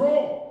must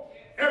go.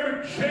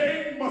 Every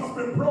chain must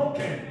be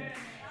broken.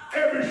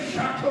 Every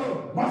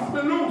shackle must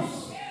be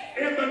loose.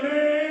 In the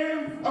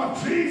name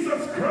of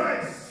Jesus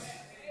Christ.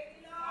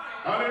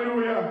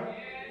 Hallelujah.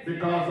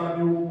 Because I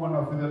knew one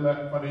of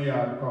the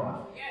yard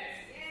come.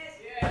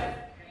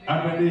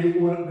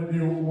 And when the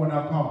new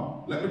owner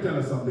come, let me tell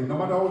you something. No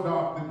matter how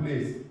dark the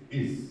place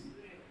is,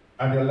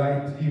 and the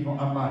light even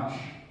a match,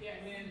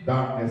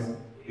 darkness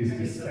is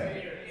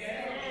dispelled.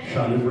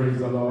 Shall we praise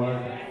the Lord?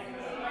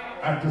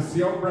 And to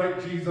see how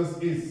bright Jesus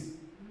is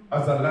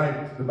as a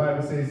light, the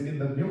Bible says in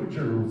the New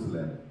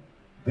Jerusalem,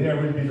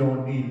 there will be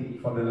no need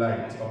for the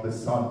light of the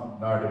sun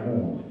nor the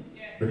moon,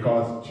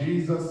 because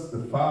Jesus,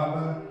 the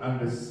Father, and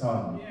the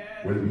Son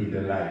will be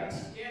the light.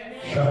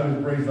 Shall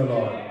we praise the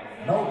Lord?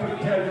 Now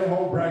to tell you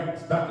how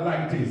bright that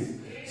light is.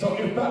 So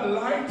if that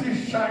light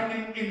is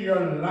shining in your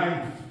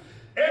life,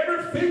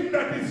 everything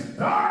that is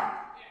dark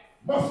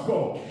must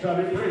go. Shall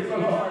we praise the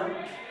Lord?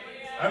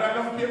 And I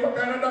don't care what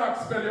kind of dark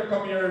spell you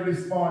come here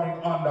this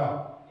morning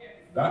under.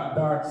 That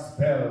dark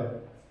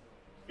spell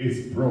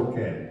is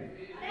broken.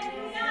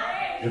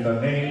 In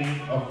the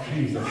name of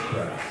Jesus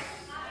Christ.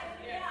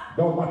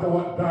 No matter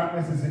what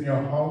darkness is in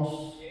your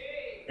house,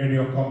 in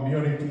your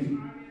community,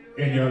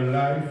 in your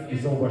life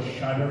is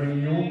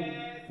overshadowing you,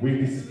 we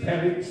dispel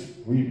it,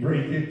 we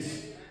break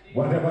it.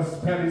 Whatever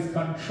spell is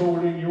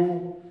controlling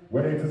you,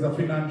 whether it is a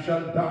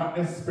financial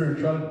darkness,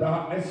 spiritual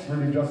darkness,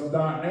 religious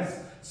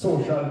darkness,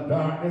 social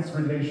darkness,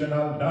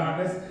 relational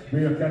darkness,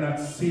 where you cannot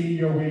see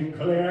your way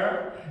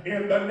clear,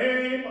 in the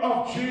name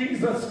of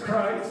Jesus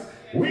Christ,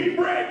 we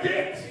break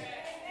it.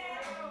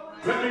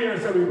 Let me hear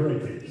say we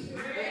break it.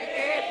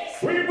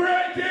 We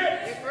break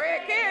it. We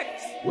break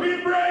it.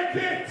 We break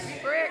it.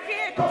 Break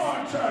it. Come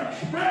on,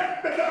 church.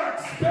 Break the dark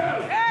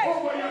spell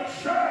over your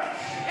church,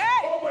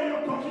 over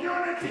your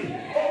community,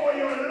 over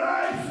your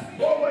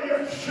life, over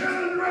your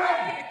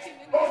children,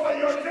 over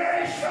your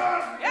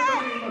nation. In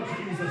the name of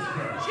Jesus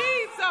Christ.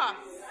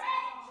 Jesus.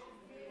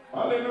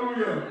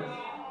 Hallelujah.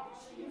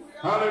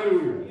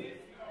 Hallelujah.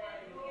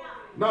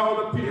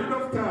 Now the period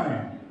of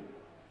time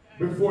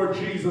before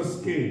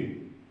Jesus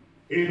came,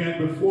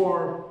 amen,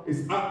 before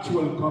his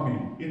actual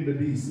coming in the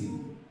DC,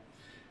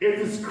 it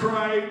is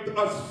described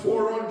as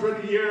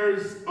 400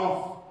 years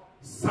of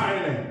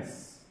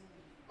silence,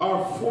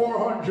 or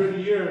 400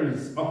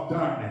 years of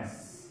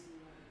darkness,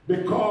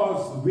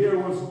 because there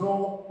was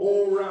no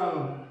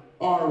oral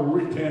or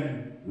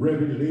written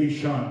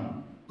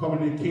revelation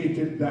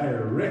communicated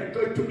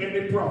directly to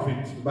any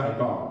prophet by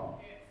God.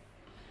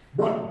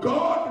 But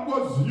God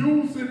was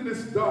using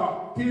this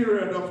dark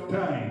period of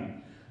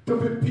time to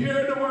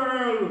prepare the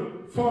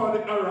world for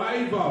the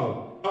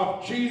arrival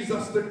of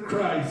Jesus the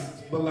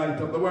Christ, the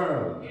light of the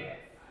world.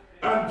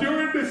 And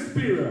during this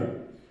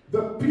period,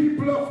 the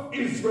people of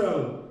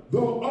Israel,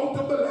 though out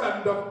of the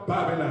land of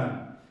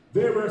Babylon,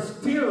 they were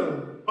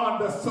still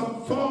under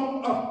some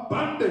form of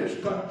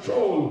bondage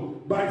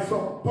controlled by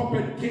some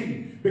puppet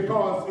king,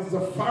 because it's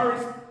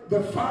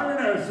the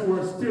foreigners who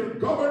were still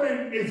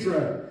governing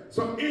Israel.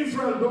 So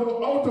Israel,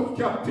 though out of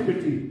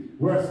captivity,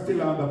 were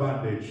still under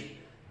bondage.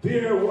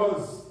 There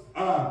was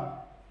a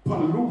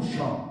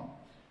pollution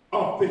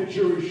of the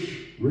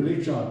Jewish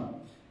religion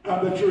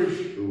and the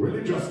Jewish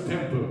religious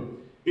temple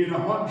in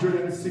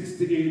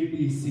 168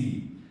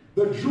 BC.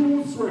 The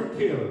Jews were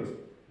killed.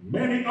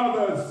 Many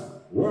others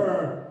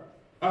were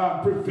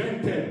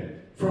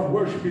prevented from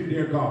worshiping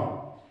their God.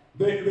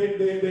 The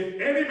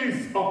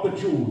enemies of the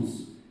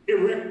Jews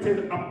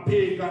erected a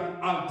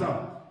pagan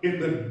altar in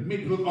the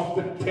middle of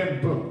the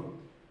temple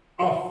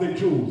of the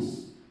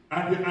Jews,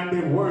 and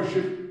they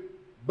worshiped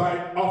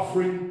by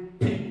offering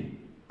pig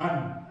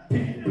and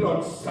pig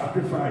blood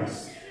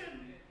sacrifice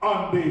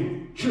on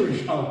the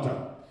Jewish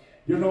altar.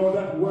 You know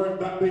that word,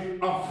 that the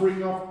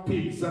offering of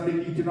pigs and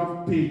the eating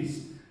of pigs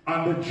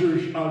on the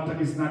Jewish altar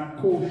is not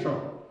kosher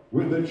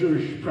with the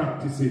Jewish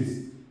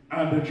practices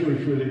and the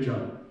Jewish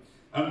religion.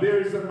 And there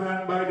is a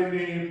man by the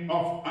name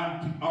of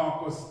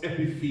Antiochus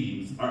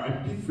Epiphanes, or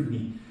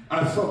Epiphany,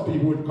 as some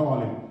people would call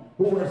him,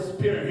 who were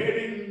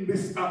spearheading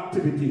this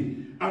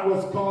activity and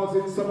was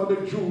causing some of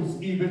the Jews,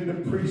 even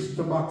the priests,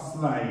 to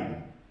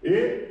backslide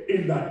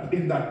in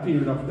that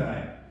period of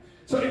time.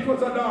 So it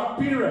was a dark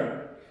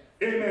period.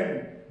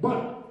 Amen.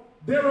 But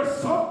there were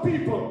some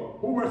people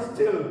who were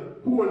still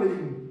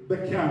holding the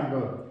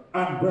candle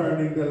and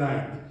burning the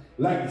light,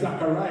 like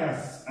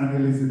Zacharias and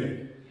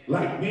Elizabeth,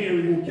 like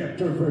Mary, who kept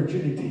her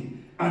virginity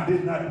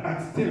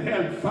and still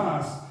held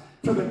fast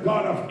to the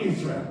God of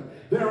Israel.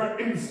 There are,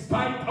 in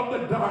spite of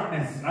the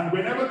darkness, and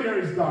whenever there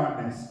is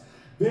darkness,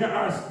 there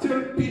are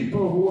still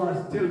people who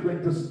are still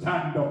going to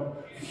stand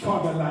up for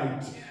the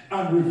light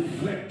and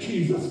reflect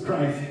Jesus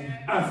Christ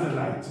as the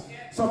light.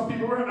 Some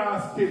people were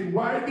asking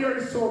why there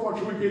is so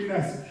much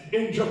wickedness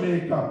in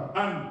Jamaica,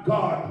 and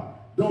God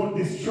don't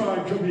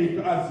destroy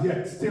Jamaica as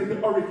yet. Still the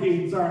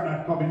hurricanes are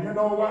not coming. You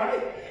know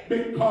why?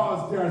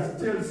 Because there are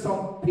still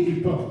some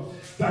people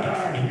that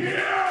are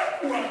here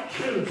who are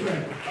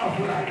children of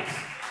light.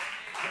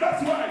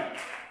 That's why.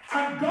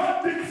 And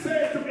God did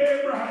say to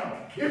Abraham,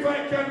 if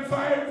I can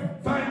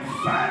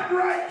find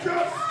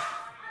righteous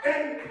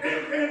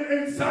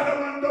in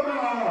Sodom and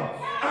Gomorrah,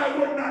 I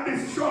would not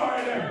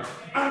destroy them.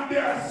 And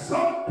there are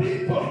some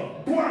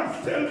people who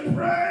are still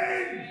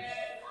praying,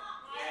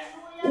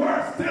 who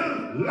are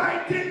still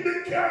lighting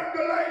the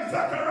candle like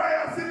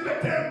Zacharias in the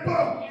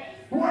temple,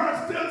 who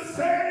are still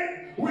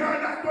saying, we are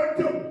not going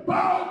to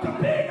bow to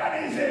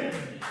paganism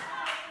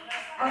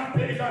and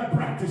pagan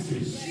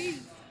practices,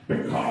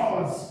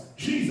 because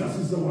Jesus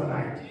is our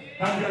light.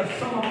 And there are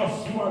some of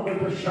us who are going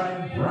to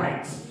shine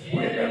bright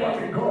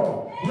wherever we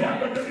go. We are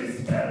going to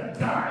dispel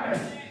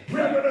darkness. We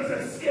are going to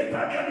say,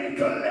 Satan, you need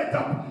to let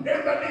up in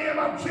the name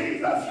of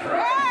Jesus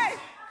Christ.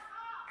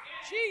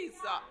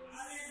 Jesus.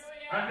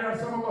 And there are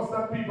some of us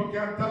that people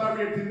can't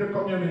tolerate in the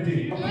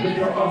community.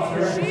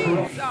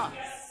 Jesus.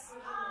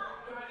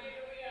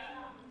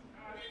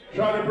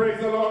 Shall we praise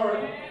the Lord?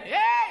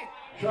 Hey.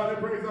 Shall we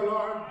praise the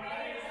Lord?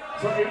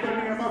 So in the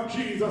name of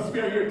Jesus, we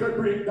are here to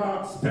break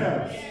dark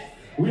spells.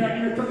 We are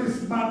here to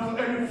dismantle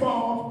every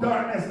form of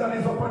darkness that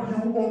is upon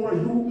you, over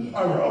you,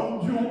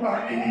 around you, or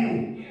in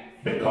you,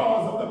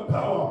 because of the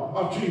power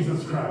of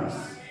Jesus Christ.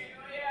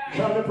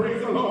 Shall we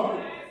praise the Lord?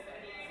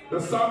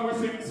 The song we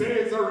sing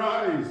says,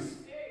 arise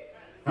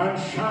and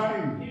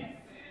shine,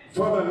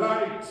 for the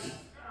light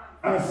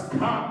has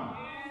come,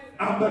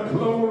 and the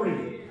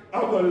glory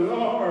of the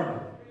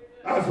Lord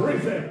has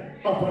risen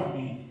upon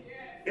me.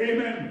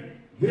 Amen.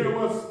 There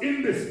was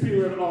in the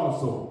spirit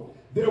also,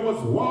 there was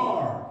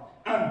war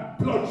and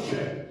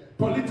bloodshed,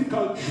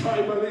 political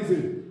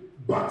tribalism,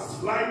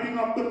 backsliding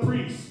of the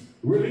priests,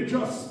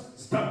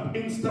 religious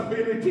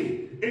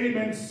instability,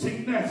 amen,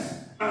 sickness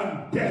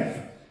and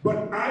death.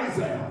 But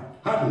Isaiah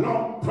had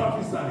long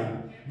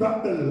prophesied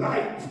that the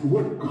light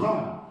would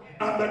come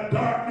and the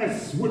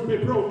darkness would be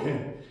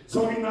broken.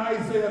 So in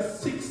Isaiah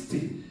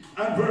 60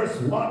 and verse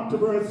 1 to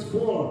verse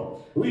 4,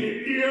 we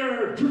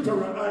hear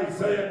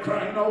Isaiah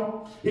crying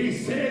out. He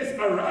says,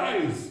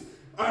 arise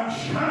and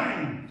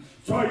shine,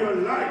 for your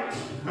light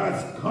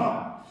has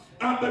come,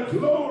 and the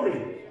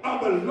glory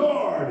of the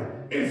Lord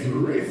is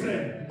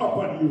risen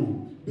upon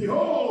you.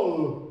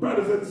 Behold,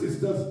 brothers and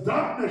sisters,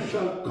 darkness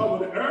shall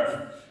cover the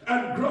earth,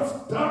 and gross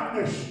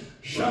darkness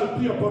shall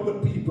be upon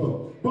the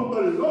people. But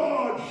the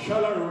Lord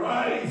shall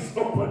arise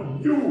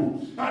upon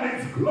you, and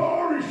his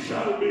glory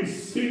shall be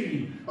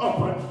seen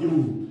upon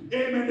you.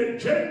 Amen. The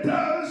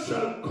Gentiles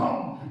shall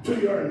come to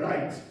your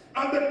light,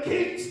 and the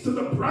kings to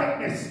the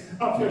brightness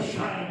of your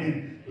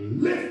shining.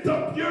 Lift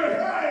up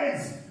your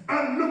eyes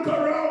and look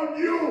around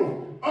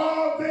you.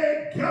 All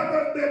they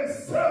gather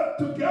themselves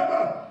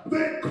together,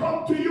 they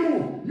come to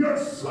you. Your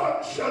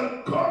son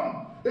shall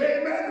come,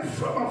 amen,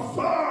 from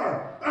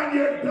afar, and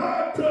your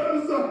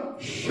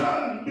daughters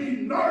shall be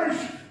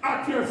nourished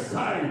at your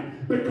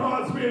side.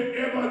 Because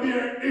wherever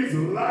there is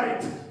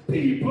light,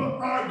 people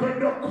are going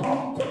to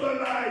come to the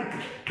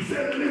light.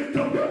 Say, lift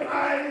up your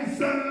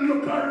eyes and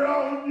look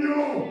around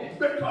you,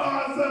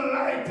 because the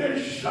light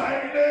is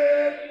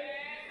shining.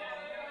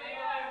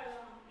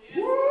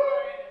 Woo!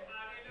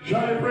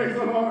 Shall we praise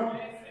the Lord?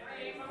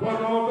 For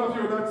those of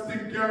you that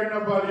still carrying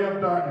a body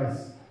of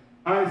darkness,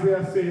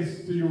 Isaiah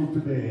says to you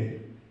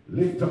today,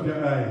 lift up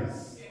your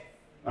eyes,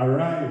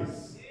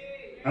 arise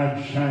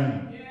and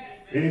shine.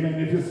 Amen.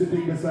 If you're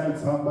sitting beside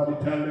somebody,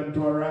 tell them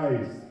to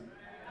arise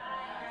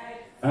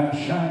and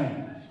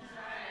shine.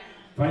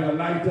 For your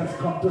light has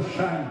come to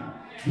shine.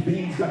 It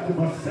means that you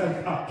must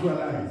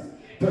self-actualize.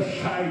 To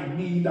shine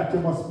means that you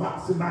must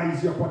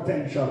maximize your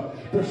potential.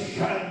 To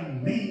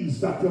shine means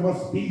that you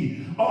must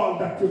be all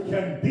that you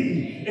can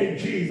be in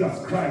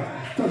Jesus Christ.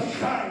 To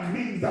shine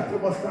means that you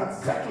must not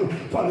settle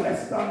for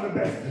less than the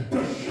best.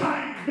 To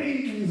shine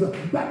means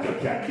that you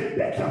can be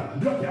better.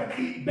 You can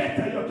eat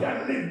better. You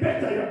can live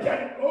better. You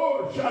can,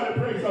 oh, shall we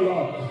praise the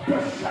Lord.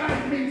 To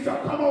shine means to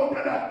come out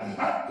of that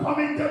and come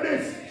into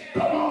this.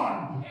 Come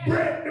on.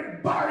 Break the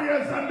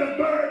barriers and the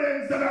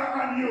burdens that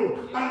are on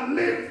you and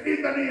live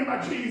in the name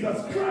of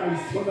Jesus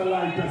Christ, for the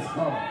light has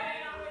come.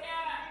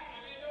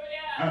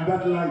 And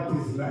that light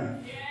is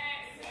life.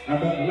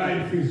 And that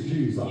life is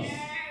Jesus.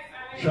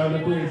 Shall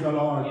we praise the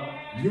Lord?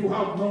 You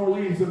have no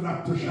reason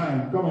not to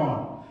shine. Come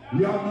on.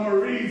 You have no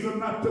reason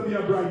not to be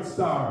a bright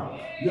star.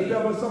 The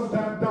devil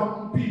sometimes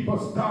down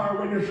people's star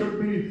when you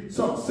should be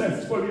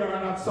successful. You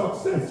are not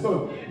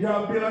successful. You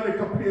have built a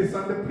little place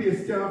and the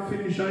place can't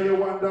finish and you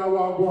wonder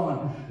what go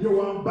on. You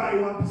want to buy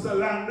one piece of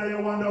land and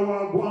you wonder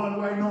what go on.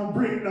 Why no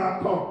brick not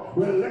come?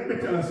 Well, let me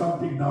tell you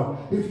something now.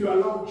 If you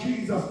allow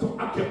Jesus to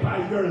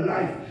occupy your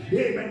life,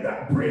 amen,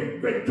 that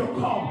brick going to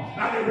come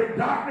and every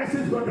darkness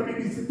is going to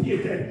be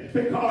dissipated,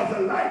 because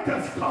the light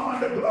has come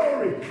and the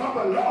glory of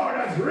the Lord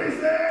has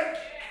risen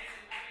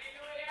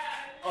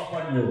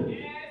upon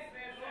you.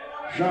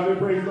 Shall we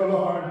praise the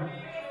Lord?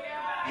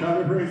 Shall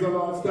we praise the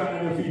Lord? Stand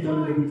on your feet a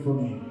little bit for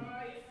me.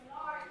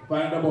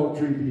 Find about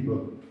 3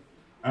 people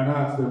and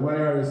ask them, why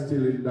are you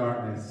still in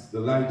darkness?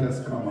 The light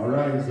has come.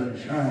 Arise and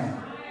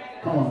shine.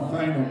 Come on,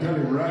 find them. Tell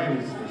him,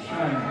 rise and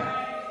shine.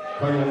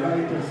 For your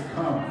light has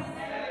come.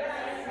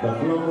 The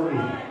glory.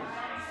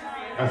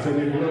 I said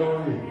the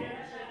glory.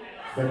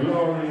 The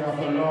glory of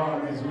the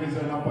Lord is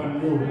risen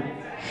upon you.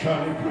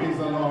 Shall we praise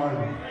the Lord?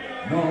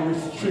 No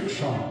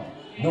restriction.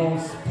 No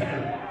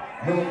spell,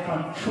 no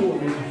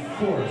controlling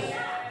force.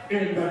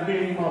 In the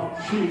name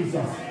of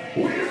Jesus,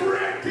 we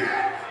break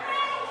it.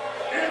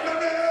 In the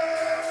name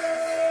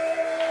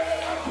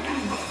of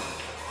Jesus,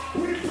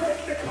 we break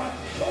the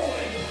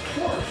controlling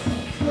force,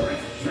 the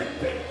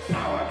restricted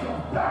powers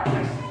of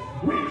darkness.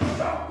 We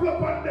trample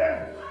upon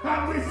them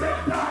and we say,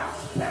 dark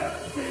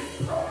spells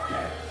be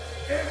broken.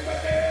 In the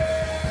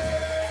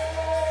name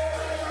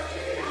of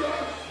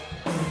Jesus.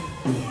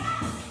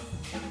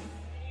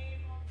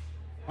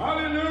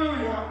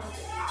 Hallelujah.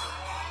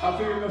 I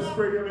feel in the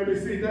spirit, you may be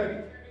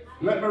seated.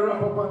 Let me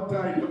wrap up and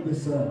tie up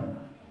this sermon.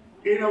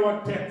 In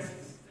our text,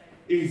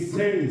 it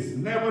says,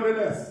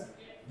 nevertheless,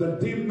 the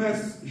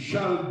dimness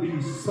shall be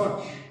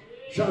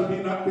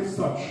not be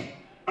such,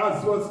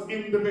 as was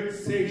in the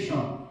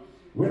vexation,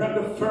 when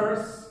at the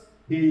first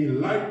he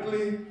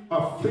lightly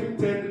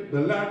afflicted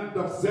the land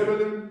of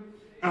Zebulun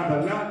and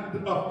the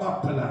land of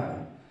Naphtali.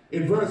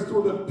 In verse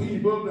 2, the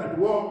people that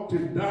walked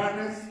in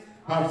darkness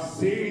have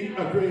seen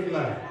a great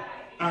light,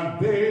 and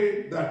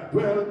they that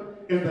dwell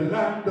in the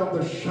land of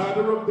the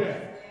shadow of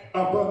death,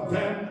 upon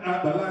them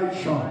and the light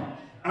shone.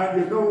 And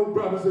you know,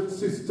 brothers and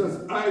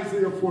sisters,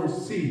 Isaiah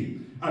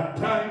foresee a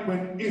time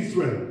when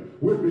Israel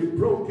will be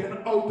broken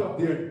out of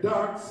their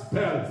dark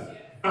spells,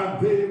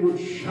 and they will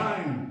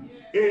shine,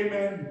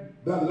 amen,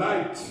 the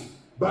light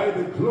by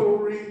the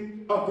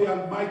glory of the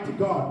Almighty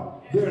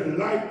God. Their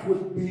light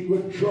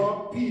would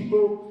draw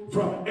people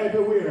from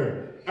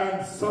everywhere,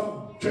 and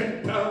some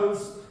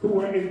Gentiles who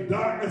were in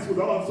darkness would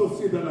also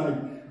see the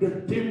light. The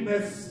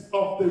dimness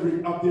of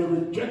their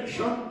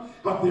rejection,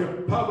 of their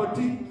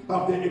poverty,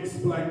 of their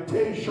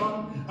exploitation,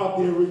 of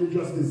their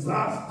religious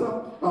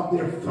disaster, of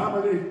their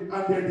family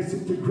and their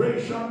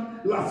disintegration,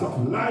 loss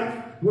of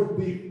life would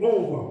be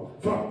over.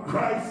 For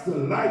Christ the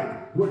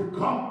light would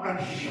come and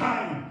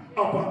shine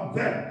upon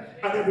them,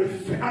 and every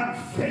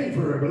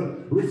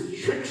unfavorable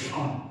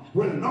restriction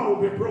will now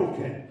be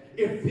broken.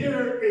 If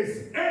there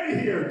is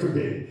any here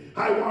today,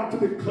 I want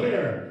to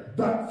declare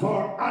that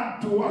for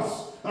unto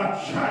us a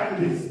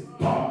child is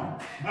born,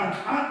 and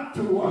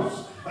unto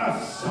us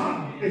a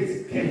son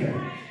is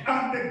given,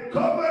 and the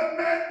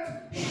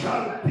government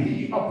shall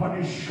be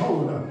upon his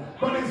shoulder,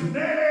 but his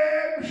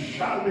name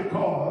shall be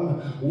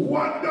called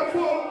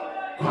Wonderful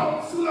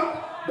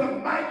Counselor, the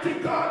Mighty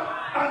God,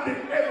 and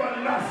the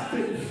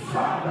Everlasting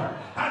Father.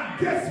 And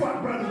guess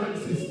what, brothers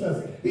and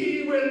sisters?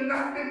 He will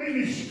not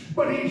diminish,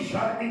 but he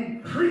shall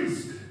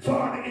increase.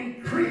 For the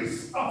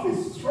increase of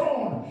his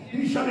throne,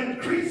 he shall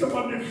increase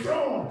upon the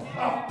throne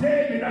of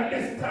David. And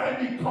this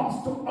time he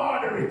comes to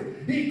order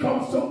it. He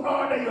comes to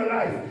order your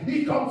life.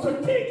 He comes to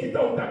take it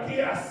out of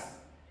chaos.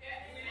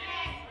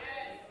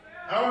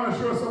 I want to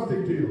show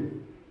something to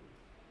you.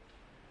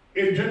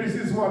 In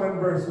Genesis 1 and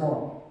verse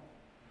 1,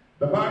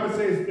 the Bible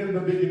says, in the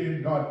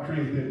beginning God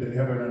created the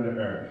heaven and the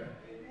earth.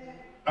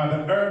 And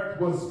the earth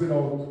was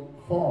without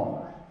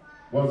form.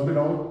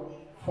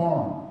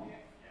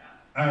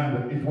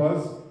 And it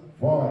was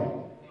void.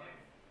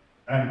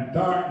 And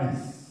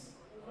darkness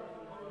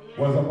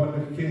was upon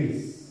the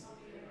face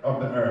of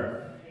the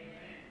earth.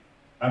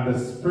 And the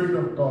Spirit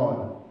of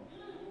God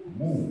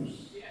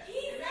moves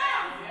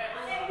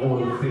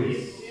over the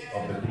face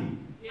of the deep.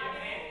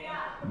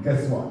 And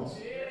guess what?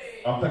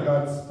 After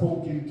God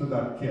spoke into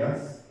that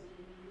chaos,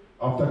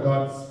 after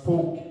God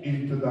spoke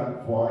into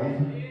that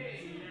void,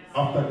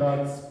 after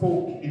God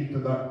spoke into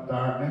that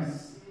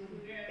darkness,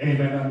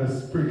 amen, and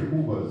the Spirit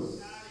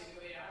hovers,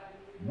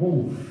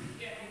 move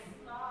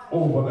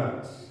over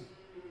that,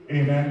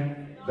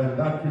 amen, then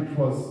that which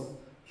was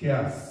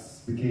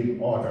chaos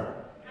became order.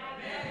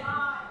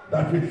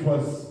 That which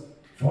was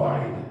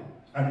void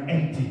and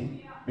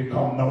empty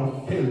become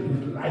now filled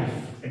with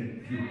life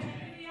and beauty.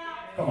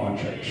 Come on,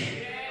 church.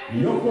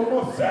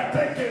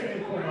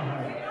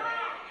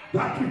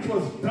 That which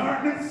was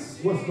darkness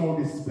was now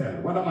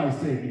dispelled. What am I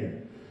saying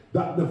here?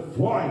 That the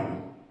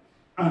void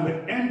and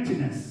the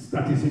emptiness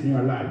that is in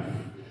your life,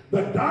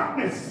 the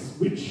darkness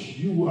which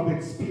you have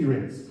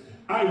experienced,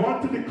 I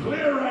want to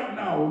declare right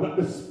now that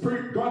the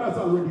Spirit God has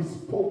already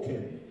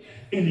spoken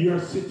in your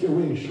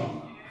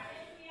situation.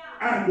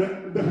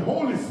 And the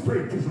Holy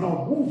Spirit is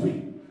now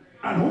moving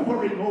and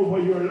hovering over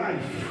your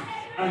life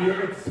and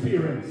your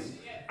experience.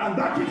 And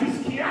that which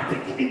is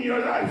chaotic in your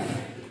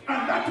life,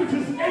 and that which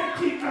is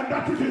empty and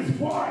that which is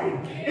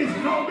void, is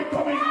now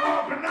becoming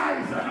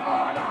organized and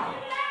ordered.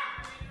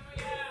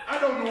 I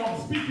don't know who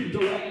I'm speaking to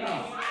right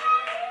now.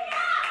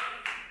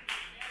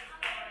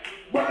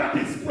 But that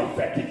is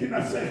prophetic in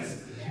a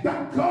sense.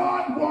 That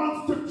God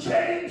wants to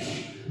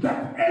change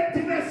that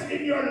emptiness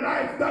in your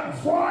life, that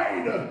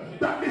void,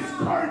 that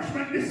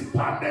discouragement,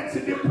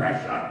 despondency,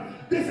 depression,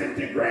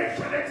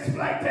 disintegration,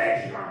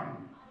 exploitation,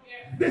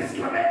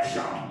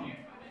 disconnection.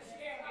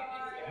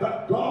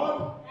 That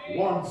God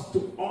wants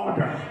to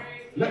order.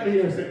 Let me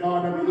hear say,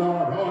 order me,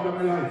 Lord, order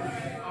my life.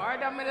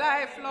 Order my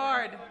life,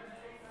 Lord.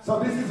 So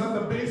this is on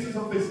the basis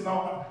of this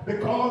now,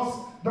 because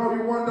now we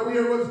wonder,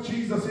 where was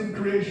Jesus in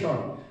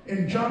creation?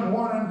 In John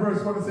 1 and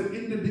verse 1 it said,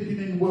 in the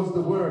beginning was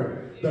the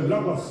Word, the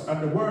Logos,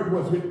 and the Word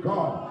was with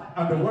God,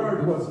 and the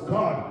Word was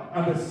God,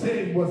 and the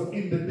same was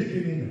in the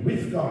beginning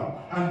with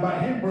God, and by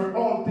him were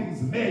all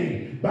things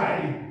made,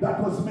 by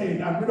that was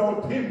made, and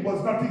without him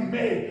was nothing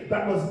made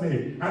that was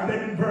made. And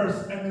then in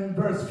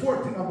verse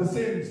 14 of the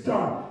same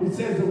John, it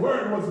says the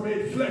Word was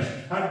made flesh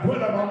and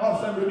dwelt among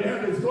us, and we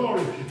beheld his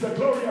glory, the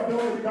glory of the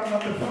only begotten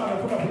of the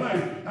Father, full of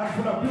light and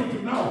full of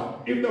beauty.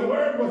 Now, if the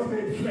Word was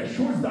made flesh,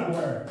 who is that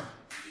Word?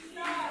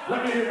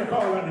 Let me hear you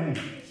call that name.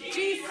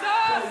 Jesus.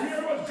 So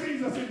here was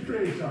Jesus in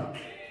creation.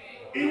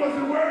 He was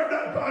the Word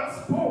that God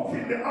spoke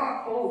in the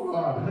heart. Oh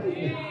God.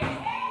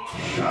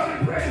 Shall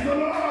we praise the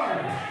Lord?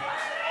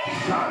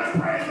 Shall we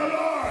praise the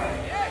Lord?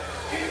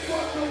 It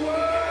was the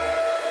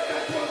word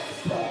that was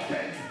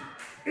spoken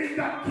in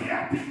that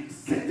chaotic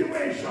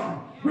situation,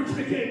 which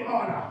became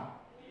order,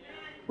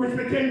 which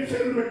became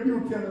filled with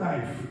beauty and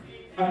life,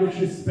 and which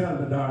dispelled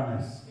the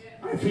darkness.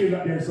 I feel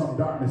that there's some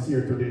darkness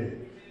here today,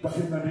 but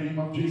in the name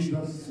of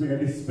Jesus, we are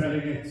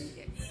dispelling it.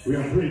 We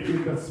are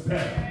breaking the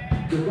spell.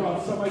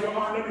 Because some of you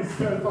are on the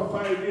spell for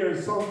 5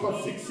 years, some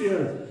for 6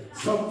 years,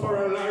 some for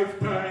a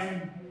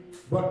lifetime.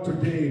 But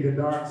today, the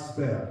dark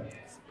spell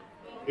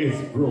is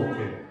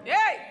broken.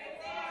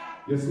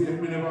 You see, if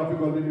we never have to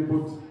go to the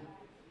put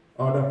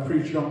or the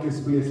preach on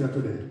this place here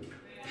today.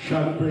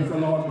 Shall we praise the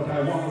Lord? But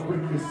I want to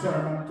bring this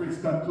sermon to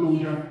its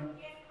conclusion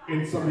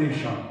in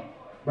summation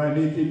by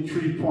making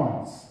 3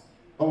 points.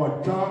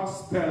 Our dark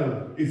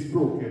spell is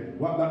broken.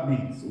 What that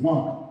means?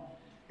 1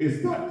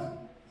 is that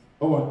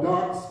our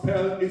dark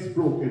spell is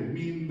broken,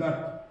 meaning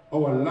that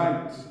our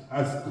light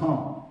has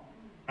come.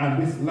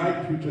 And this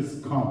light which has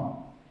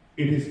come,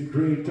 it is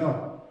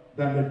greater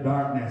than the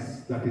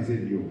darkness that is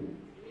in you.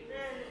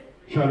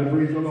 Shall we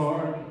praise the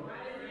Lord?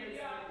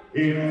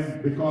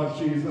 Amen. Because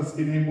Jesus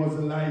in him was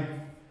the light,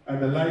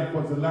 and the light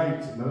was the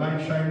light. And the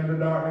light shined in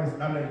the darkness,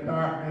 and the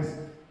darkness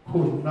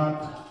could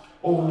not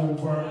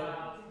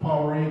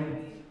overpower it.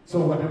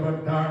 So whatever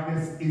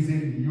darkness is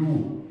in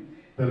you,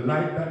 the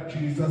light that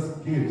Jesus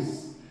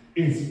gives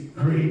is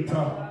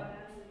greater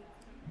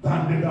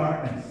than the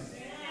darkness.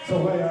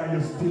 So why are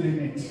you still in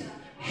it?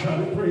 Shall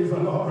we praise the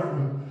Lord?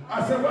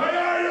 I said, why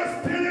are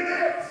you still in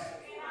it?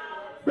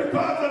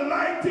 Because the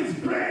light is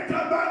greater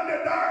than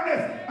the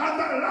darkness, and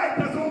the light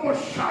has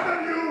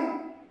overshadowed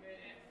you.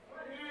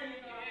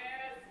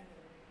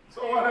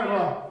 So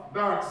whatever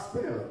dark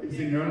spell is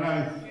in your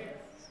life,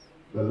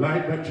 the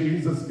light that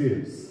Jesus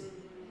gives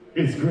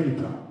is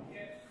greater.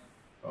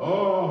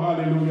 Oh,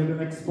 hallelujah.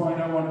 The next point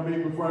I want to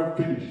make before I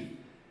finish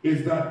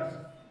is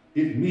that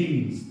it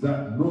means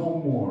that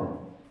no more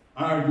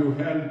are you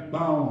held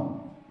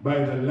bound by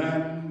the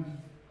land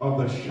of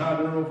the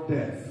shadow of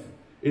death.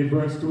 In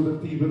verse 2, the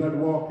people that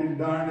walk in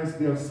darkness,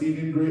 they have seen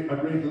a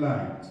great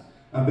light.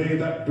 And they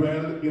that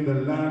dwell in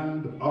the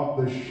land of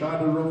the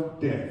shadow of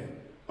death,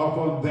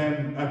 upon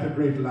them hath a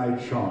great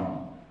light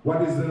shone.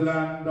 What is the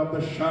land of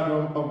the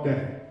shadow of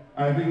death?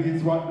 I think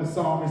it's what the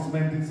psalmist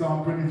meant in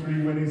Psalm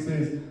 23 when he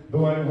says,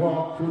 though I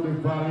walk through the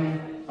valley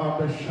of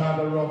the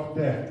shadow of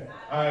death,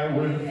 I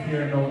will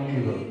fear no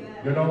evil.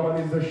 You know what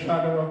is the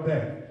shadow of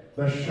death?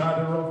 The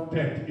shadow of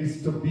death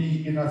is to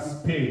be in a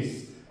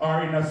space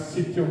or in a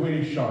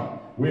situation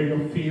where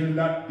you feel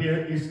that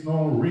there is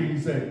no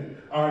reason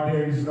or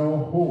there is no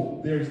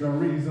hope, there is no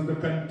reason to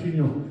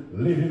continue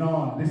living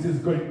on. This is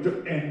going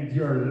to end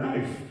your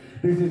life.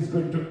 This is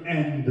going to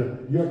end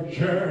your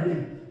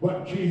journey.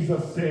 But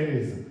Jesus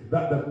says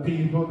that the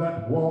people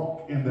that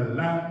walk in the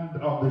land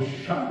of the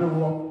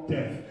shadow of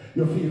death,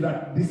 you feel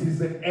that this is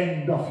the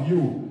end of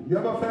you. You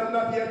ever felt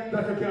that yet?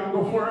 That you can't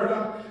go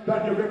further?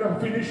 That you're going to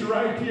finish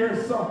right here,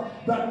 so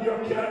that you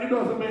can't, it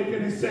doesn't make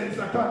any sense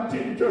to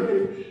continue to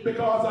live,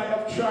 because I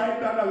have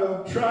tried that, I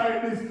have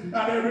tried this, and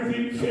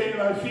everything failed.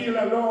 I feel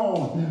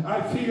alone.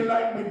 I feel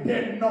like we're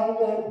dead now,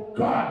 oh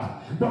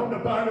God. But the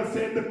Bible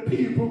said the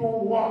people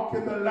who walk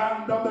in the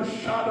land of the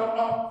shadow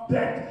of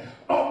death,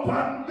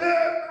 upon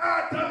them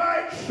are the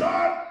light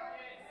shone.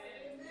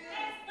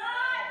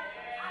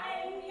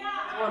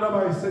 What am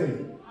I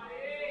saying?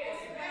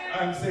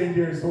 I'm saying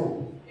there's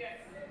hope.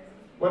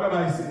 What am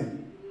I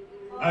saying?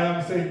 I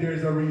am saying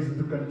there's a reason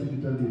to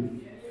continue to live.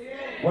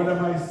 What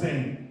am I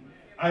saying?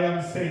 I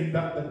am saying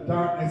that the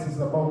darkness is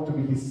about to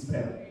be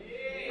dispelled.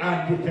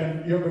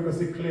 And you're going to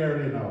see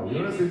clearly now.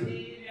 You're going to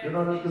see, you're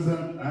going to say,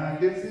 I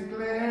can see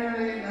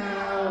clearly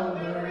now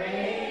the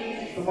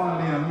rain. Come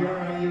on, Liam, here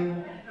are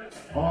you.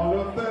 All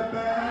of the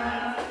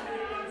bad.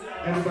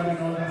 Anybody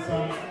know that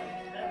song?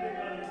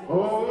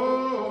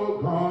 Oh,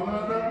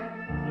 Canada.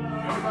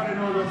 Anybody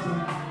know that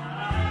song?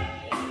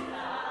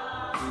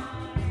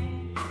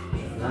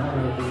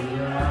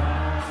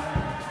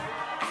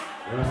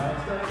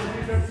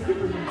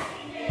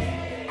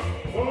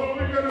 Oh,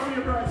 we're going to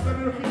be bright. Stand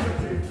in the feet.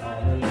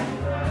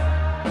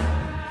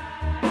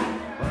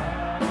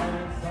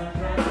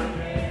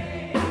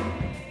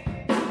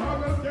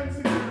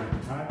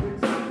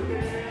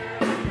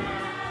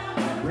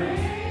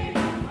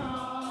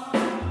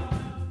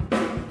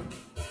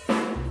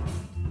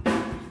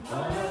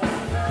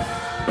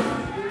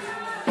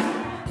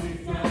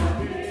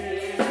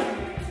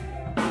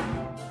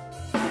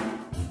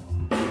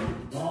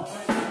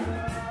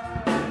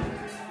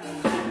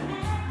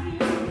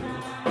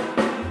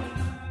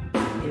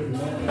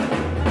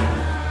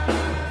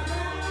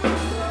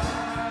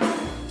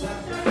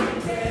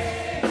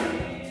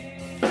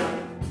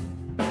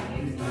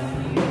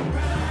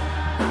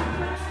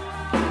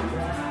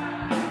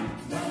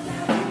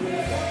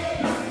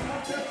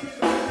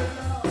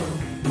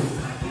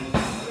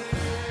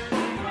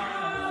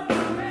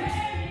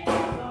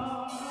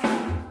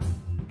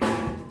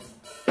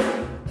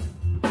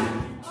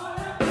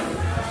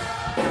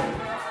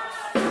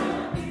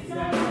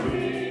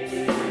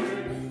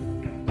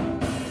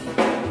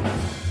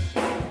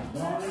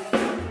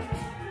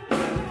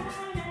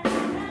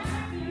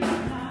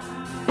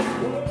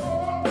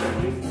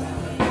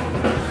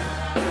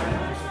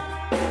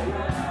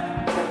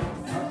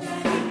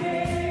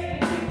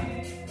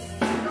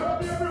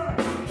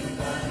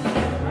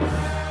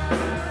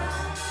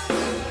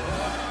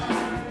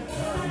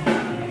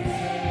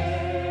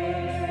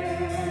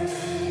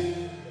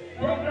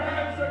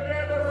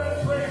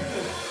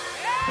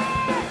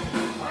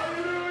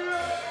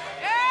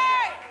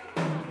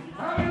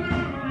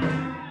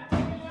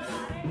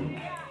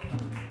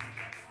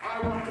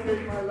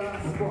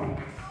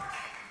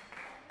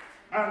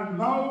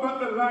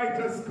 light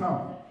has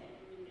come,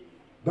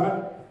 that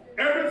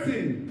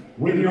everything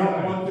will now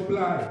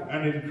multiply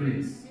and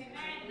increase,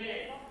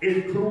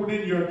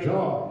 including your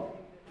joy.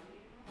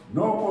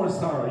 No more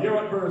sorrow. Hear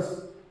what verse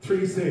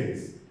 3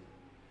 says.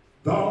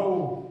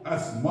 Thou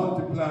hast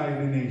multiplied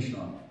the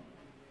nation,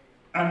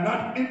 and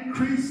not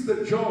increased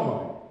the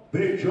joy,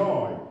 their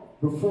joy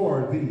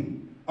before thee,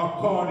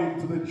 according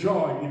to the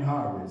joy in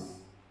harvest.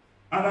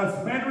 And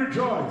as men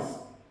rejoice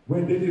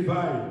when they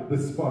divide the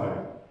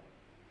spoil,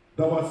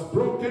 thou hast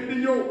broken the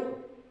yoke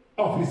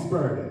of his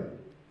burden,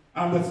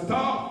 and the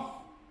staff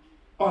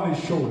on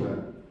his shoulder,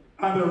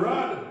 and the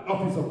rod of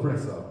his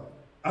oppressor,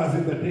 as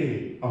in the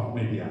day of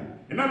Midian.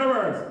 In other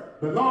words,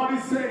 the Lord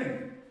is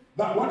saying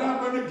that what I'm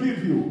going to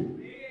give you,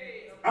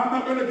 I'm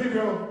not going to give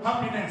you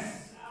happiness.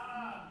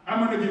 I'm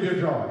going to give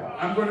you joy.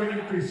 I'm going to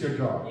increase your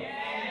joy.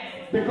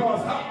 Because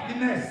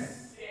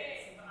happiness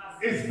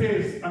is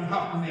based on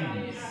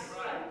happenings.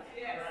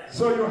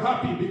 So you're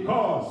happy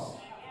because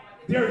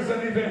there is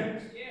an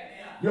event.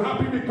 You're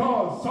happy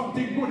because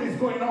something good is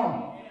going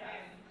on.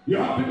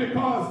 You're happy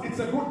because it's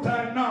a good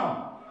time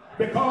now.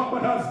 Because,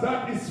 but as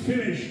that is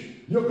finished,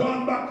 you've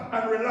gone back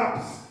and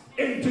relapsed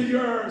into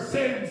your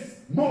same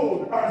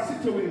mode or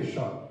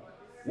situation.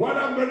 What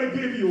I'm going to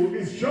give you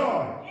is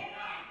joy,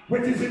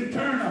 which is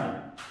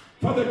internal.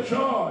 For the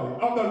joy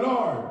of the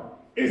Lord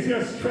is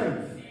your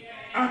strength.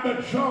 And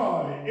the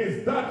joy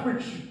is that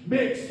which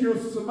makes you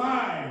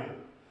smile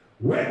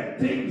when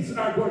things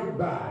are going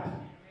bad.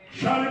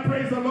 Shall we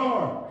praise the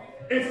Lord?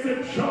 It's the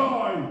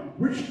joy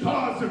which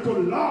causes you to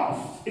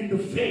laugh in the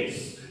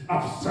face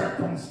of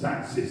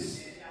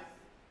circumstances.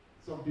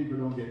 Some people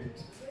don't get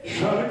it.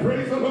 Shall we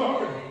praise the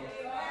Lord?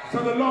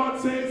 So the Lord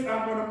says,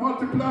 I'm going to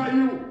multiply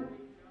you.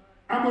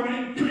 I'm going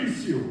to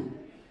increase you.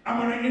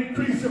 I'm going to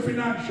increase you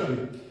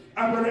financially.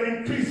 I'm going to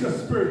increase you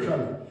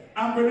spiritually.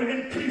 I'm going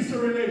to increase you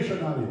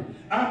relationally.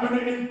 I'm going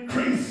to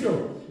increase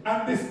you.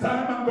 And this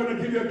time I'm going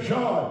to give you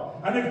joy.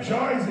 And if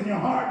joy is in your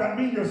heart, that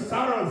means your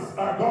sorrows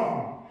are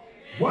gone.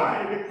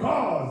 Why?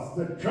 Because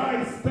the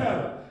dry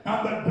spell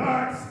and the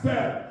dark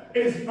spell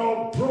is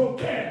now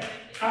broken.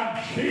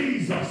 And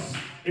Jesus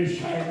is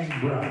shining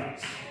bright.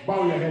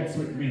 Bow your heads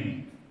with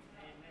me.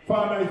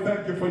 Father, I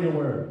thank you for your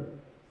word,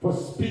 for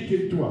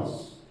speaking to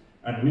us.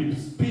 And we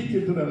speak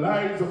into the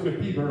lives of your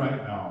people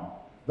right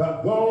now,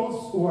 that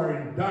those who are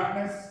in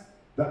darkness,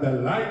 that the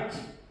light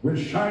will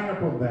shine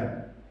upon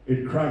them.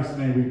 In Christ's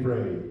name we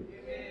pray. Amen.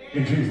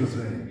 In Jesus'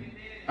 name.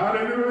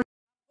 Hallelujah. Going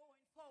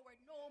forward,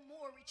 no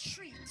more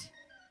retreat.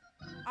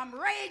 I'm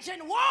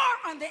raging war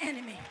on the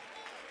enemy,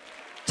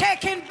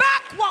 taking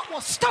back what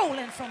was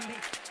stolen from me.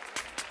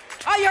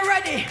 Are you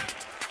ready?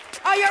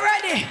 Are you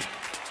ready?